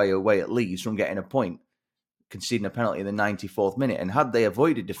seconds away at Leeds from getting a point, conceding a penalty in the 94th minute. And had they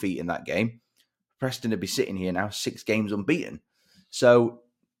avoided defeat in that game, Preston would be sitting here now 6 games unbeaten. So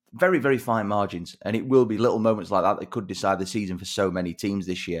very fine margins. And it will be little moments like that could decide the season for so many teams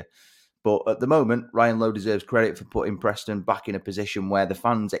this year. But at the moment, Ryan Lowe deserves credit for putting Preston back in a position where the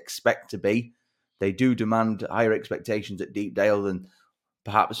fans expect to be. They do demand higher expectations at Deepdale than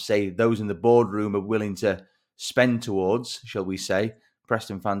perhaps, say, those in the boardroom are willing to spend towards, shall we say.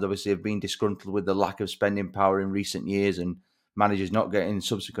 Preston fans obviously have been disgruntled with the lack of spending power in recent years and managers not getting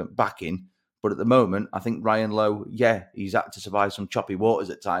subsequent backing. But at the moment, I think Ryan Lowe, he's had to survive some choppy waters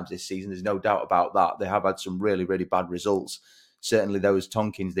at times this season. There's no doubt about that. They have had some really bad results. Certainly those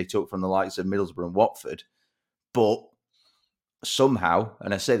Tonkins they took from the likes of Middlesbrough and Watford. But somehow,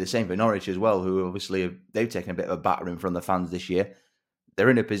 and I say the same for Norwich as well, who obviously they've taken a bit of a battering from the fans this year, they're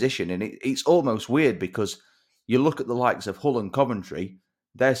in a position, and it's almost weird, because you look at the likes of Hull and Coventry,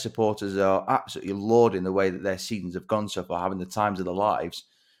 their supporters are absolutely lauding the way that their seasons have gone so far, having the times of their lives.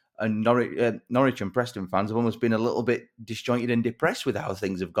 And Norwich and Preston fans have almost been a little bit disjointed and depressed with how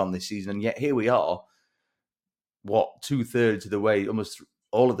things have gone this season. And yet here we are, 2/3 of the way, almost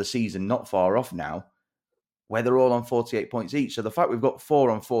all of the season, not far off now, where they're all on 48 points each. So the fact we've got 4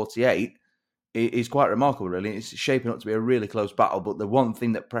 on 48 is quite remarkable, really. It's shaping up to be a really close battle. But the one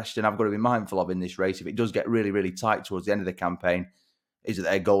thing that Preston have got to be mindful of in this race, if it does get really tight towards the end of the campaign, is that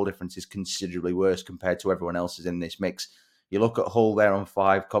their goal difference is considerably worse compared to everyone else's in this mix. You look at Hull, they're on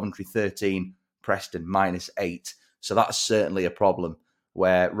 5, Coventry 13, Preston -8. So that's certainly a problem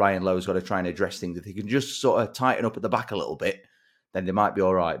where Ryan Lowe's got to try and address things. If he can just sort of tighten up at the back a little bit, then they might be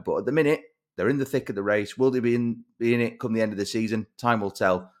all right. But at the minute, they're in the thick of the race. Will they be in it come the end of the season? Time will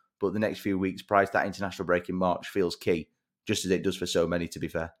tell. But the next few weeks, prior to that international break in March, feels key, just as it does for so many, to be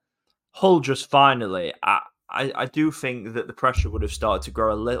fair. Hull just finally, I do think that the pressure would have started to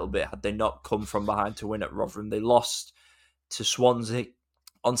grow a little bit had they not come from behind to win at Rotherham. They lost to Swansea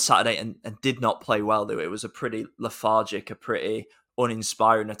on Saturday and did not play well. It was a pretty lethargic, a pretty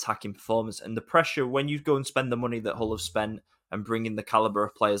uninspiring attacking performance. And the pressure, when you go and spend the money that Hull have spent and bring in the calibre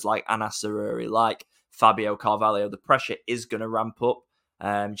of players like Anas Saruri, like Fabio Carvalho, the pressure is going to ramp up.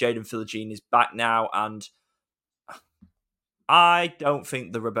 Jadon Philogene is back now, and I don't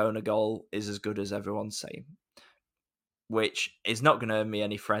think the Rabona goal is as good as everyone's saying, which is not going to earn me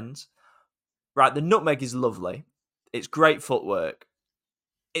any friends. Right, the nutmeg is lovely. It's great footwork.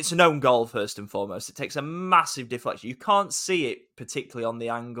 It's an own goal, first and foremost. It takes a massive deflection. You can't see it particularly on the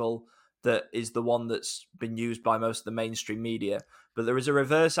angle that is the one that's been used by most of the mainstream media. But there is a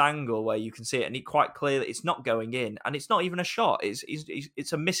reverse angle where you can see it, and it's quite clear that it's not going in, and it's not even a shot.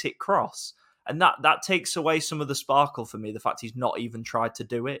 It's a miss-hit cross. And that takes away some of the sparkle for me, the fact he's not even tried to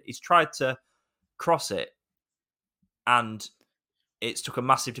do it. He's tried to cross it, and it's took a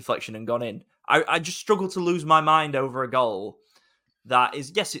massive deflection and gone in. I just struggle to lose my mind over a goal that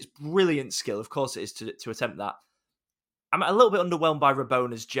is, yes, it's brilliant skill. Of course it is to attempt that. I'm a little bit underwhelmed by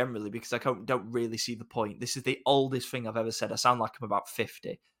Rabonas generally because I don't really see the point. This is the oldest thing I've ever said. I sound like I'm about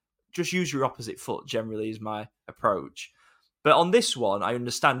 50. Just use your opposite foot generally is my approach. But on this one, I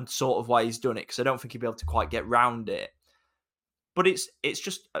understand sort of why he's done it because I don't think he'll be able to quite get round it. But it's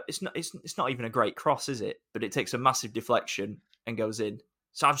not even a great cross, is it? But it takes a massive deflection and goes in.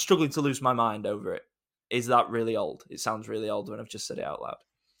 So I'm struggling to lose my mind over it. Is that really old? It sounds really old when I've just said it out loud.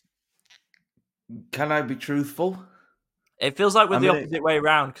 Can I be truthful? It feels like we're the opposite way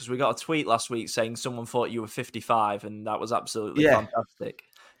around because we got a tweet last week saying someone thought you were 55 and that was absolutely fantastic.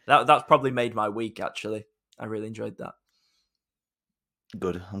 That's probably made my week, actually. I really enjoyed that.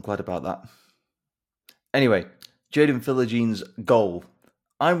 Good. I'm glad about that. Anyway, Jadon Philogene's goal.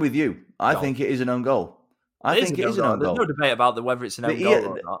 I'm with you. I think it is an own goal. I think it is an own goal. There's no debate about whether it's an own goal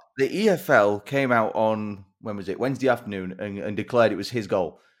or not. The EFL came out on, when was it? Wednesday afternoon and declared it was his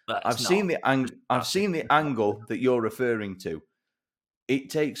goal. I've seen the angle that you're referring to. It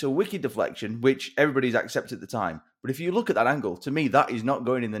takes a wicked deflection, which everybody's accepted at the time. But if you look at that angle, to me, that is not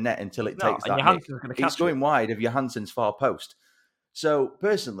going in the net until it takes that hit. It's going wide of Johansson's far post. So,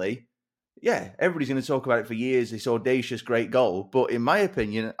 personally, yeah, everybody's going to talk about it for years, this audacious, great goal. But in my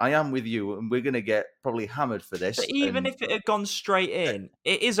opinion, I am with you, and we're going to get probably hammered for this. But even if it had gone straight in,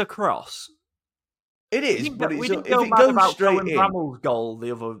 it is a cross. It is, but we if didn't go it mad goes about straight Cohen in, Bramall's goal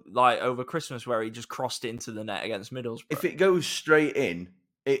the other over Christmas where he just crossed it into the net against Middlesbrough. If it goes straight in,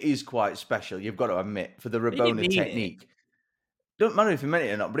 it is quite special. You've got to admit for the Rabona technique. Don't matter if you meant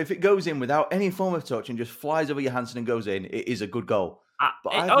it or not, but if it goes in without any form of touch and just flies over Johansson and goes in, it is a good goal.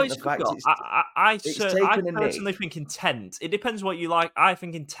 But I think the fact I personally think intent. It depends what you like. I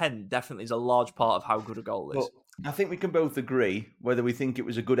think intent definitely is a large part of how good a goal is. But I think we can both agree, whether we think it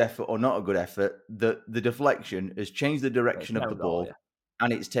was a good effort or not a good effort, that the deflection has changed the direction of the ball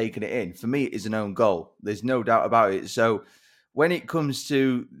and it's taken it in. For me, it is an own goal. There's no doubt about it. So when it comes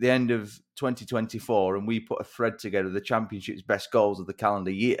to the end of 2024 and we put a thread together, the Championship's best goals of the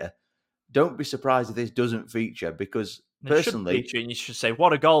calendar year, don't be surprised if this doesn't feature because personally, and you should say,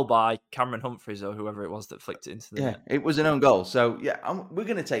 what a goal by Cameron Humphreys or whoever it was that flicked it into the net. It was an own goal. So, we're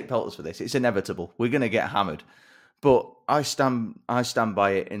going to take pelters for this. It's inevitable. We're going to get hammered. But I stand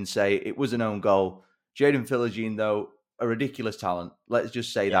by it and say it was an own goal. Jadon Philogene, though, a ridiculous talent. Let's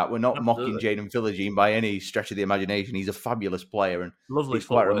just say that. We're not mocking Jadon Philogene by any stretch of the imagination. He's a fabulous player and lovely.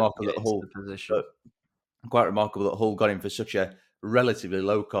 Quite remarkable that Hull got him for such a relatively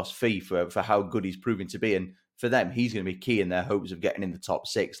low-cost fee for how good he's proving to be. And for them, he's going to be key in their hopes of getting in the top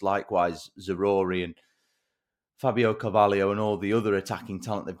 6. Likewise, Zarori and Fabio Carvalho and all the other attacking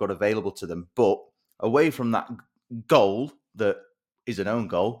talent they've got available to them. But away from that goal that is an own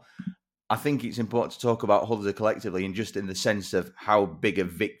goal, I think it's important to talk about Hull as a collectively and just in the sense of how big a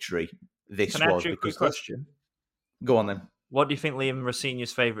victory this was. Can I ask you a quick question? Go on then. What do you think Liam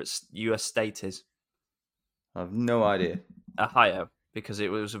Rossini's favourite US state is? I have no idea. Ohio, because it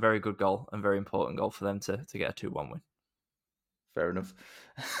was a very good goal and very important goal for them to get a 2-1 win. Fair enough.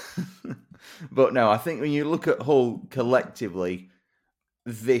 But no, I think when you look at Hull collectively,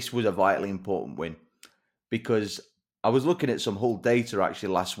 this was a vitally important win because I was looking at some Hull data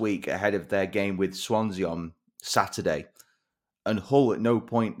actually last week ahead of their game with Swansea on Saturday. And Hull at no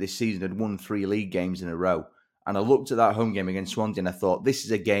point this season had won 3 league games in a row. And I looked at that home game against Swansea and I thought, this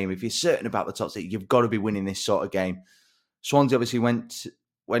is a game, if you're certain about the top 6, you've got to be winning this sort of game. Swansea obviously went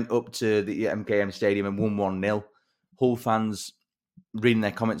up to the MKM Stadium and won 1-0. Hull fans, reading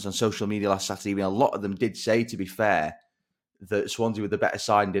their comments on social media last Saturday evening, a lot of them did say, to be fair, that Swansea were the better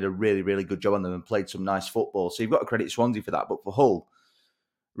side and did a really, really good job on them and played some nice football. So you've got to credit Swansea for that. But for Hull,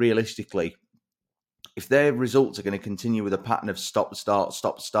 realistically, if their results are going to continue with a pattern of stop,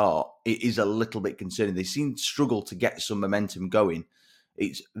 start, it is a little bit concerning. They seem to struggle to get some momentum going.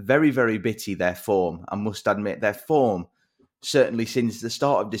 It's very, very bitty, their form. I must admit, their form, certainly since the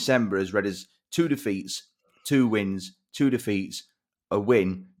start of December, has read as 2 defeats, 2 wins, 2 defeats, a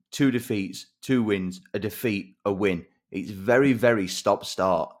win, 2 defeats, 2 wins, a defeat, a win. It's very, very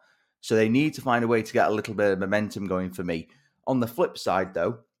stop-start. So they need to find a way to get a little bit of momentum going for me. On the flip side,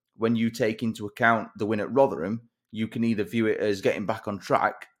 though, when you take into account the win at Rotherham, you can either view it as getting back on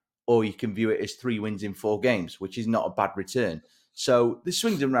track or you can view it as 3 wins in 4 games, which is not a bad return. So there's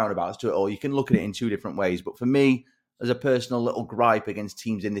swings and roundabouts to it all. You can look at it in 2 different ways. But for me, as a personal little gripe against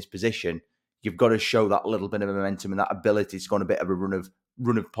teams in this position, you've got to show that little bit of momentum and that ability to go on a bit of a run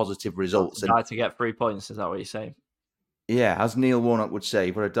of positive results. Die to get 3 points, is that what you're saying? Yeah, as Neil Warnock would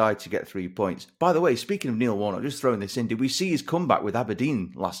say, for a die to get 3 points. By the way, speaking of Neil Warnock, just throwing this in, did we see his comeback with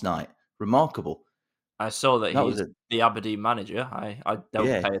Aberdeen last night? Remarkable. I saw that he's the Aberdeen manager. I don't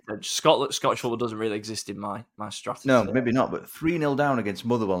pay attention. Scottish football doesn't really exist in my strategy. No, maybe not, but 3-0 down against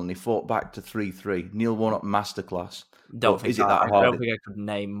Motherwell and he fought back to 3-3. Neil Warnock masterclass. I don't think I could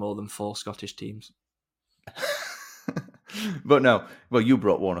name more than 4 Scottish teams. But no, well, you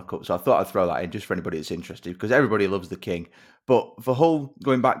brought Warnock up, so I thought I'd throw that in just for anybody that's interested, because everybody loves the King. But for Hull,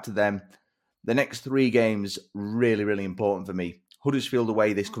 going back to them, the next 3 games, really, really important for me. Huddersfield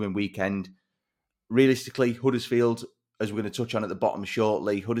away this coming weekend. Realistically, Huddersfield, as we're going to touch on at the bottom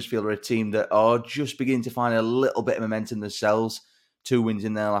shortly, Huddersfield are a team that are just beginning to find a little bit of momentum themselves. 2 wins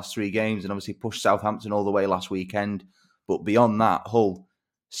in their last 3 games and obviously pushed Southampton all the way last weekend. But beyond that, Hull,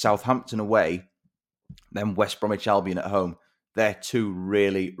 Southampton away, then West Bromwich Albion at home. They're 2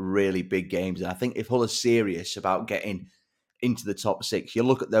 really, really big games. And I think if Hull are serious about getting into the top 6, you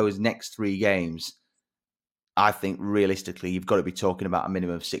look at those next 3 games, I think realistically, you've got to be talking about a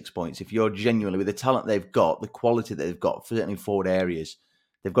minimum of 6 points. If you're genuinely, with the talent they've got, the quality that they've got, certainly forward areas,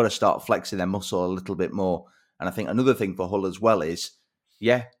 they've got to start flexing their muscle a little bit more. And I think another thing for Hull as well is,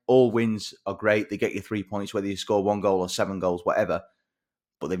 yeah, all wins are great. They get you 3 points, whether you score 1 goal or 7 goals, whatever.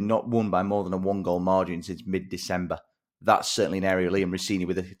 But they've not won by more than a 1-goal margin since mid-December. That's certainly an area Liam Rossini,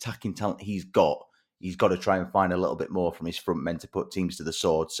 with the attacking talent he's got to try and find a little bit more from his front men to put teams to the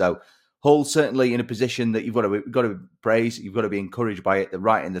sword. So Hull certainly in a position that you've got to praise, you've got to be encouraged by it. They're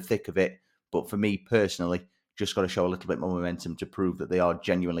right in the thick of it. But for me personally, just got to show a little bit more momentum to prove that they are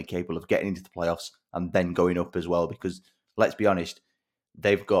genuinely capable of getting into the playoffs and then going up as well. Because let's be honest,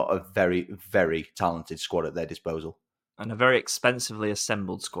 they've got a very, very talented squad at their disposal. And a very expensively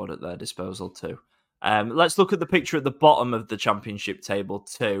assembled squad at their disposal too. Let's look at the picture at the bottom of the championship table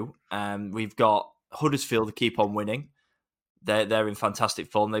too. We've got Huddersfield to keep on winning. They're in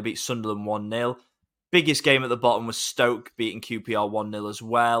fantastic form. They beat Sunderland 1-0. Biggest game at the bottom was Stoke beating QPR 1-0 as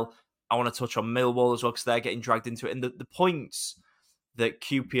well. I want to touch on Millwall as well because they're getting dragged into it. And the points that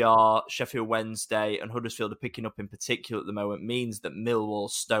QPR, Sheffield Wednesday and Huddersfield are picking up in particular at the moment means that Millwall,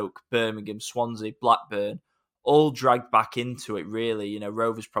 Stoke, Birmingham, Swansea, Blackburn all dragged back into it, really. You know,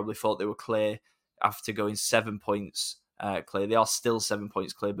 Rovers probably thought they were clear after going 7 points clear. They are still 7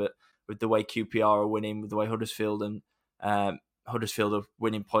 points clear, but with the way QPR are winning, with the way Huddersfield and Huddersfield are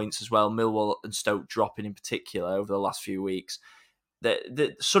winning points as well, Millwall and Stoke dropping in particular over the last few weeks,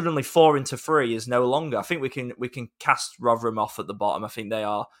 that suddenly 4 into 3 is no longer. I think we can cast Rotherham off at the bottom. I think they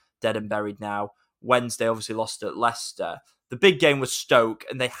are dead and buried now. Wednesday obviously lost at Leicester. The big game was Stoke,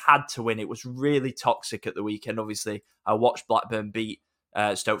 and they had to win. It was really toxic at the weekend. Obviously, I watched Blackburn beat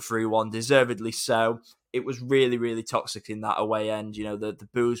Stoke 3-1, deservedly so. It was really, really toxic in that away end. You know, the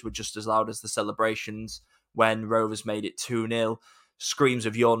boos were just as loud as the celebrations when Rovers made it 2-0. Screams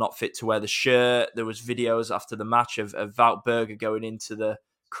of "you're not fit to wear the shirt." There was videos after the match of Wout Berger going into the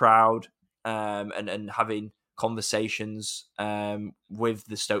crowd and having conversations with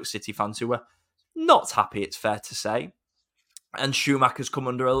the Stoke City fans who were not happy, it's fair to say. And Schumacher's come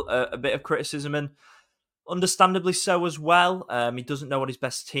under a bit of criticism, and understandably so as well. He doesn't know what his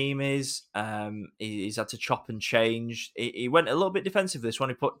best team is. He's had to chop and change. He went a little bit defensive this one.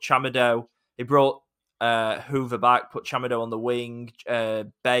 He put Chamado. He brought Hoover back, put Chamado on the wing.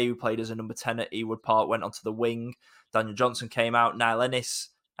 Bay, who played as a number 10 at Ewood Park, went onto the wing. Daniel Johnson came out. Niall Ennis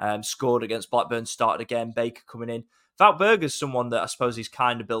scored against Blackburn, started again, Baker coming in. Valberger's someone that I suppose he's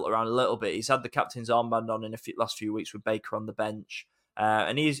kind of built around a little bit. He's had the captain's armband on in the last few weeks with Baker on the bench.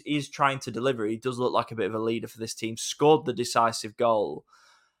 And he's trying to deliver. He does look like a bit of a leader for this team. Scored the decisive goal.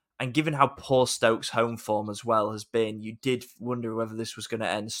 And given how poor Stoke's home form as well has been, you did wonder whether this was going to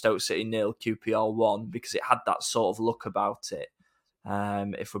end Stoke City 0, QPR 1, because it had that sort of look about it.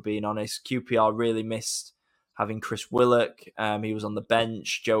 If we're being honest, QPR really missed having Chris Willock. He was on the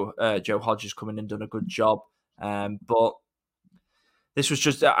bench. Joe Hodges come in and done a good job. But this was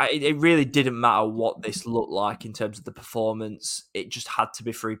just, it really didn't matter what this looked like in terms of the performance. It just had to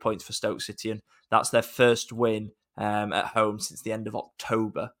be 3 points for Stoke City. And that's their first win at home since the end of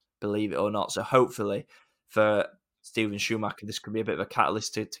October, believe it or not. So hopefully for Steven Schumacher, this could be a bit of a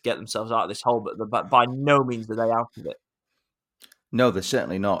catalyst to get themselves out of this hole. But by no means are they out of it. No, they're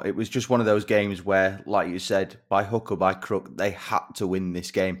certainly not. It was just one of those games where, like you said, by hook or by crook, they had to win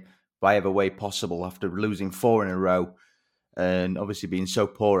this game by every way possible after losing 4 in a row. And obviously being so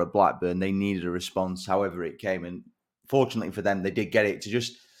poor at Blackburn, they needed a response however it came. And fortunately for them, they did get it to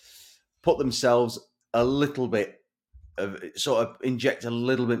just put themselves a little bit of, sort of inject a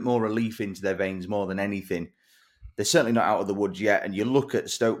little bit more relief into their veins more than anything. They're certainly not out of the woods yet. And you look at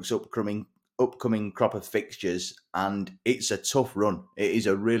Stoke's upcoming crop of fixtures, and it's a tough run. It is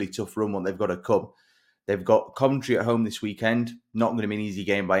a really tough run what they've got to come. They've got Coventry at home this weekend. Not going to be an easy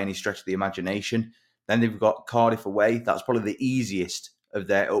game by any stretch of the imagination. Then they've got Cardiff away. That's probably the easiest of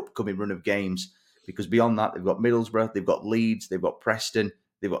their upcoming run of games, because beyond that, they've got Middlesbrough, they've got Leeds, they've got Preston,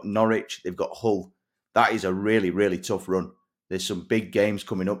 they've got Norwich, they've got Hull. That is a really, really tough run. There's some big games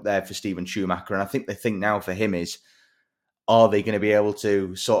coming up there for Steven Schumacher, and I think the thing now for him is, are they going to be able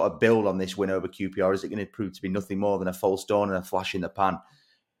to sort of build on this win over QPR? Or is it going to prove to be nothing more than a false dawn and a flash in the pan?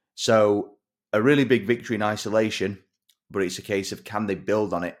 So a really big victory in isolation, but it's a case of, can they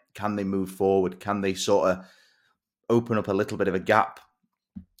build on it? Can they move forward? Can they sort of open up a little bit of a gap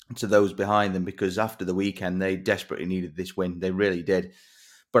to those behind them? Because after the weekend, they desperately needed this win. They really did.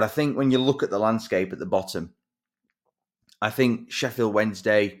 But I think when you look at the landscape at the bottom, I think Sheffield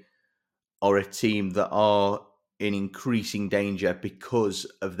Wednesday are a team that are in increasing danger because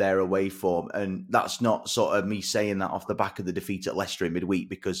of their away form. And that's not sort of me saying that off the back of the defeat at Leicester in midweek,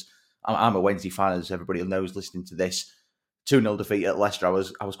 because I'm a Wednesday fan, as everybody knows listening to this. 2-0 defeat at Leicester, I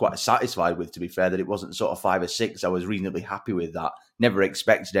was quite satisfied with, to be fair, that it wasn't sort of 5 or 6. I was reasonably happy with that. Never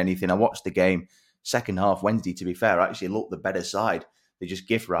expected anything. I watched the game. Second half Wednesday, to be fair, actually looked the better side. They just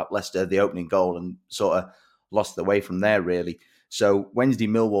gift wrapped Leicester the opening goal and sort of lost the way from there, really. So Wednesday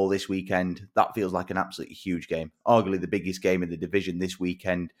Millwall this weekend, that feels like an absolutely huge game. Arguably the biggest game in the division this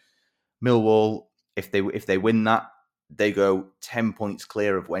weekend. Millwall, if they win that, they go 10 points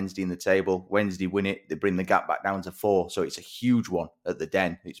clear of Wednesday in the table. Wednesday win it, they bring the gap back down to 4. So it's a huge one at the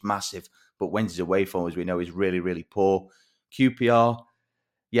Den. It's massive. But Wednesday's away form, as we know, is really, really poor. QPR,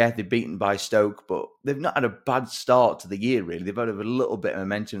 yeah, they're beaten by Stoke, but they've not had a bad start to the year, really. They've had a little bit of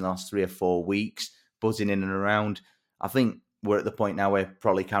momentum in the last 3 or 4 weeks, buzzing in and around. I think we're at the point now where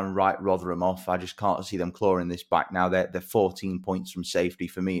probably can write Rotherham off. I just can't see them clawing this back now. They're 14 points from safety.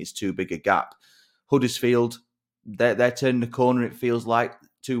 For me, it's too big a gap. Huddersfield, they're turning the corner, it feels like.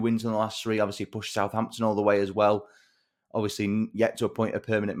 2 wins in the last 3, obviously pushed Southampton all the way as well. Obviously, yet to appoint a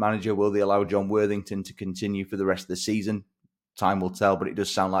permanent manager. Will they allow John Worthington to continue for the rest of the season? Time will tell, but it does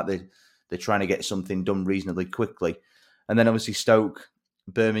sound like they're trying to get something done reasonably quickly. And then obviously Stoke,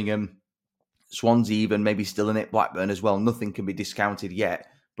 Birmingham, Swansea even, maybe still in it, Blackburn as well. Nothing can be discounted yet,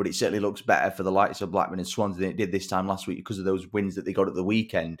 but it certainly looks better for the likes of Blackburn and Swansea than it did this time last week because of those wins that they got at the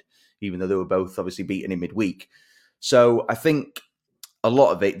weekend, even though they were both obviously beaten in midweek. So I think a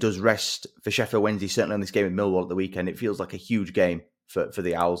lot of it does rest for Sheffield Wednesday, certainly on this game with Millwall at the weekend. It feels like a huge game for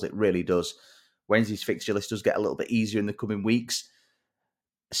the Owls. It really does. Wednesday's fixture list does get a little bit easier in the coming weeks.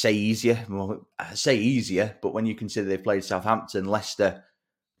 Say easier, but when you consider they've played Southampton, Leicester,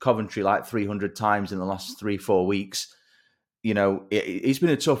 Coventry like 300 times in the last 3-4 weeks, you know, it's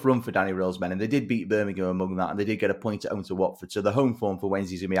been a tough run for Danny Rill's men, and they did beat Birmingham among that, and they did get a point at home to Watford. So the home form for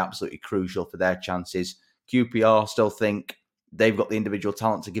Wednesday is going to be absolutely crucial for their chances. QPR still think they've got the individual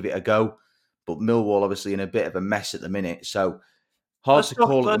talent to give it a go, but Millwall obviously in a bit of a mess at the minute. So hard to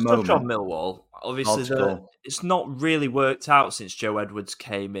call at the moment. Let's touch on Millwall. Obviously, it's not really worked out since Joe Edwards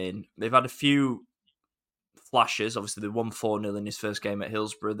came in. They've had a few flashes. Obviously, they won 4-0 in his first game at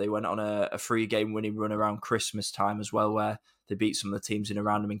Hillsborough. They went on a 3-game winning run around Christmas time as well, where they beat some of the teams in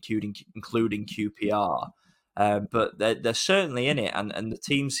around them, including QPR. But they're certainly in it, and the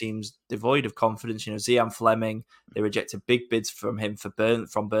team seems devoid of confidence. You know, Zian Fleming, they rejected big bids from him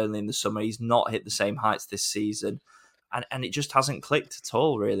from Burnley in the summer. He's not hit the same heights this season. and it just hasn't clicked at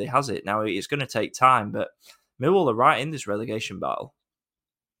all, really, has it? Now, it's going to take time, but Millwall are right in this relegation battle.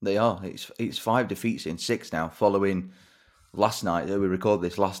 They are. It's 5 defeats in 6 now, following last night. We recorded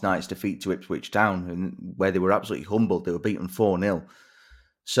this last night's defeat to Ipswich Town, and where they were absolutely humbled. They were beaten 4-0.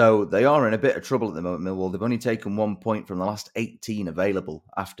 So they are in a bit of trouble at the moment, Millwall. They've only taken 1 point from the last 18 available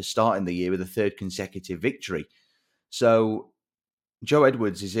after starting the year with a third consecutive victory. So Joe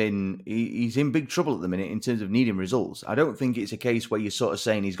Edwards is he's in big trouble at the minute in terms of needing results. I don't think it's a case where you're sort of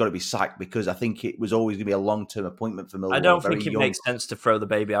saying he's got to be sacked, because I think it was always going to be a long-term appointment for Millwall. I don't think it makes sense to throw the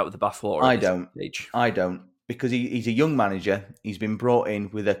baby out with the bathwater. I don't. Because he's a young manager. He's been brought in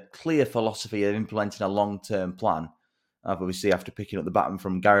with a clear philosophy of implementing a long-term plan. Obviously, after picking up the baton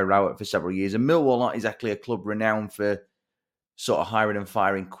from Gary Rowett for several years. And Millwall not exactly a club renowned for sort of hiring and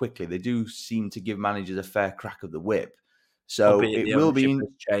firing quickly. They do seem to give managers a fair crack of the whip. So it will be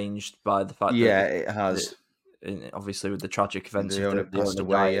changed by the fact that it has. Obviously, with the tragic events the owner passed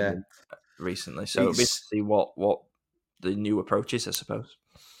away recently. So it'll be to see what the new approach is, I suppose.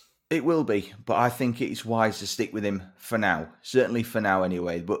 It will be, but I think it's wise to stick with him for now. Certainly for now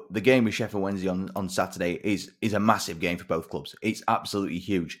anyway. But the game with Sheffield Wednesday on Saturday is a massive game for both clubs. It's absolutely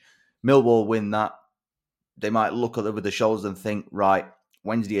huge. Millwall win that. They might look over the shoulders and think, right,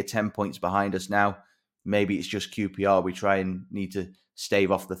 Wednesday are 10 points behind us now. Maybe it's just QPR we try and need to stave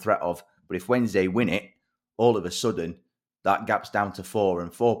off the threat of. But if Wednesday win it, all of a sudden, that gap's down to 4.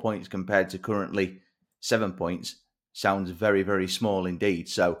 And 4 points compared to currently 7 points sounds very, very small indeed.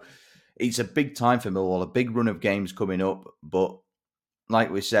 So it's a big time for Millwall, a big run of games coming up. But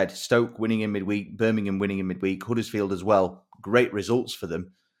like we said, Stoke winning in midweek, Birmingham winning in midweek, Huddersfield as well. Great results for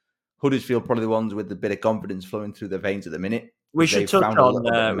them. Huddersfield probably the ones with a bit of confidence flowing through their veins at the minute. We should touch on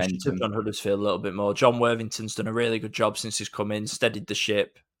Huddersfield a little bit more. John Worthington's done a really good job since he's come in, steadied the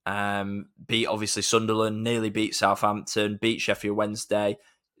ship, beat obviously Sunderland, nearly beat Southampton, beat Sheffield Wednesday.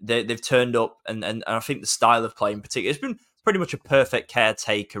 They've turned up, and I think the style of play in particular, it's been pretty much a perfect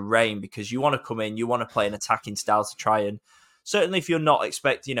caretaker reign, because you want to come in, you want to play an attacking style to try and, certainly if you're not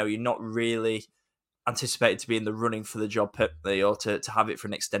you're not really anticipated to be in the running for the job perfectly or to have it for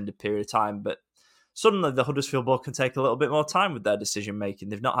an extended period of time, but suddenly the Huddersfield board can take a little bit more time with their decision making.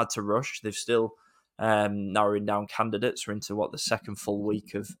 They've not had to rush. They've still narrowing down candidates. We're into the third full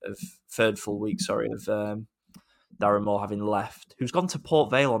week of Darren Moore having left, who's gone to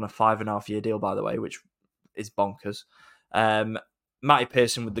Port Vale on a 5.5-year deal, by the way, which is bonkers. Matty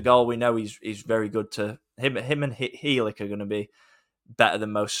Pearson with the goal. We know he's very good. To him and Heelick are going to be better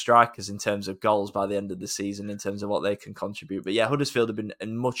than most strikers in terms of goals by the end of the season, in terms of what they can contribute. But yeah, Huddersfield have been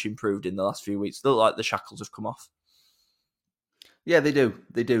much improved in the last few weeks. They look like the shackles have come off. Yeah, they do.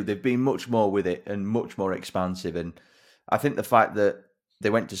 They've been much more with it and much more expansive. And I think the fact that they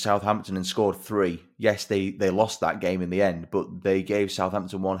went to Southampton and scored 3, yes, they lost that game in the end, but they gave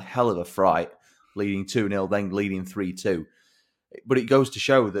Southampton one hell of a fright, leading 2-0, then leading 3-2. But it goes to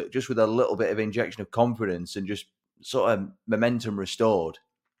show that just with a little bit of injection of confidence and just sort of momentum restored,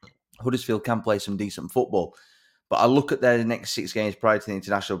 Huddersfield can play some decent football. But I look at their next 6 games prior to the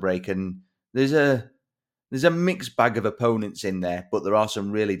international break, and there's a mixed bag of opponents in there, but there are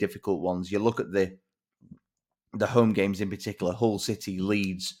some really difficult ones. You look at the home games in particular, Hull City,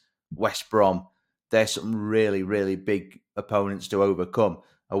 Leeds, West Brom. There's some really, really big opponents to overcome.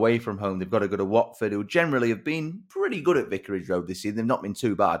 Away from home, they've got to go to Watford, who generally have been pretty good at Vicarage Road this season. They've not been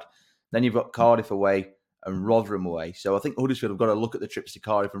too bad. Then you've got Cardiff away and Rotherham away. So I think Huddersfield have got to look at the trips to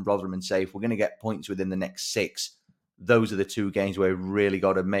Cardiff and Rotherham and say, if we're going to get points within the next 6, those are the 2 games where we've really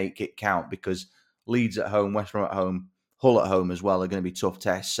got to make it count, because Leeds at home, West Brom at home, Hull at home as well are going to be tough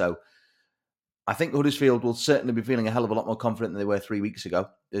tests. So I think Huddersfield will certainly be feeling a hell of a lot more confident than they were 3 weeks ago.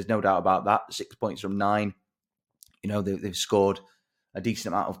 There's no doubt about that. 6 points from 9. They've scored a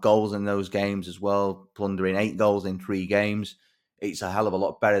decent amount of goals in those games as well, plundering 8 goals in 3 games. It's a hell of a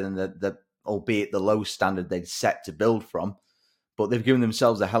lot better than the albeit the low standard they'd set to build from. But they've given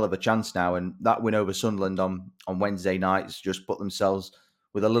themselves a hell of a chance now, and that win over Sunderland on Wednesday nights just put themselves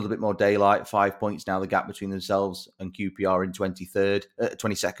with a little bit more daylight. 5 points now, the gap between themselves and QPR in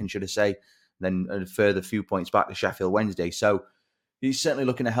 22nd, should I say. Then a further few points back to Sheffield Wednesday. So he's certainly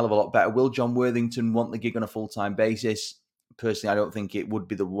looking a hell of a lot better. Will John Worthington want the gig on a full-time basis? Personally, I don't think it would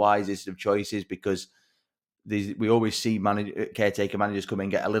be the wisest of choices, because we always see caretaker managers come in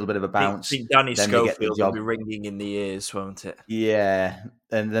and get a little bit of a bounce. I think Danny Schofield will be ringing in the ears, won't it? Yeah,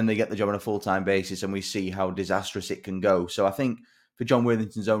 and then they get the job on a full-time basis, and we see how disastrous it can go. So I think for John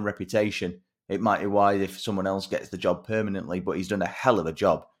Worthington's own reputation, it might be wise if someone else gets the job permanently, but he's done a hell of a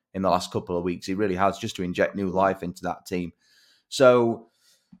job in the last couple of weeks. He really has, just to inject new life into that team. So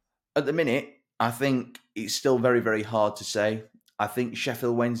at the minute, I think it's still very, very hard to say. I think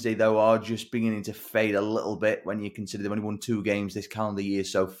Sheffield Wednesday, though, are just beginning to fade a little bit when you consider they've only won 2 games this calendar year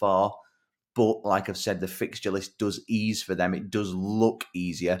so far. But like I've said, the fixture list does ease for them. It does look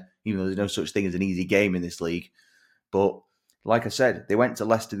easier, even though there's no such thing as an easy game in this league. But like I said, they went to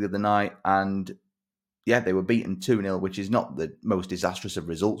Leicester the other night and, yeah, they were beaten 2-0, which is not the most disastrous of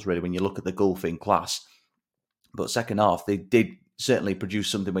results, really, when you look at the gulf in class. But second half, they did certainly produce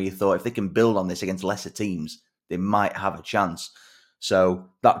something where you thought if they can build on this against lesser teams, they might have a chance. So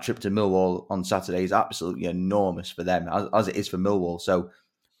that trip to Millwall on Saturday is absolutely enormous for them, as it is for Millwall. So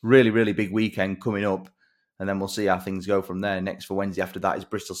really, really big weekend coming up. And then we'll see how things go from there. Next for Wednesday after that is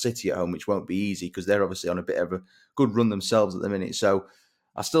Bristol City at home, which won't be easy because they're obviously on a bit of a good run themselves at the minute. So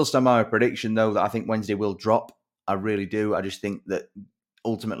I still stand by my prediction, though, that I think Wednesday will drop. I really do. I just think that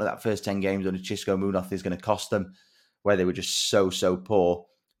ultimately that first 10 games under Chisco Munoz is going to cost them, where they were just so poor.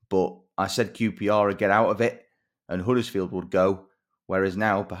 But I said QPR would get out of it and Huddersfield would go. Whereas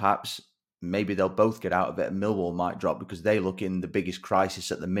now, perhaps, maybe they'll both get out of it and Millwall might drop because they look in the biggest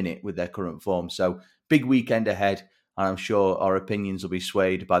crisis at the minute with their current form. So big weekend ahead. And I'm sure our opinions will be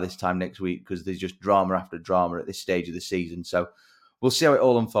swayed by this time next week because there's just drama after drama at this stage of the season. So we'll see how it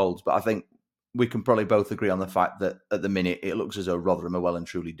all unfolds. But I think we can probably both agree on the fact that at the minute, it looks as though Rotherham are well and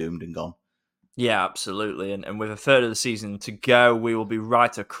truly doomed and gone. Yeah, absolutely. And with a third of the season to go, we will be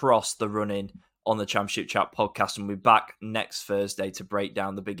right across the run-in on the Championship Chat podcast, and we'll be back next Thursday to break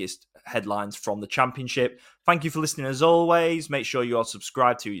down the biggest headlines from the Championship. Thank you for listening as always. Make sure you are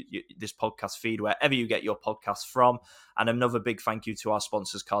subscribed to this podcast feed wherever you get your podcasts from. And another big thank you to our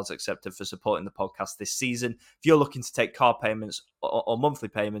sponsors, Cards Accepted, for supporting the podcast this season. If you're looking to take card payments or monthly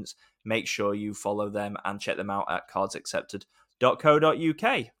payments, make sure you follow them and check them out at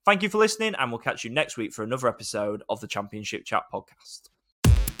cardsaccepted.co.uk. Thank you for listening, and we'll catch you next week for another episode of the Championship Chat podcast.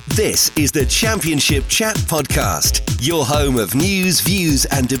 This is the Championship Chat podcast, your home of news, views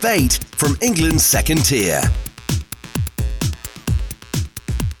and debate from England's second tier.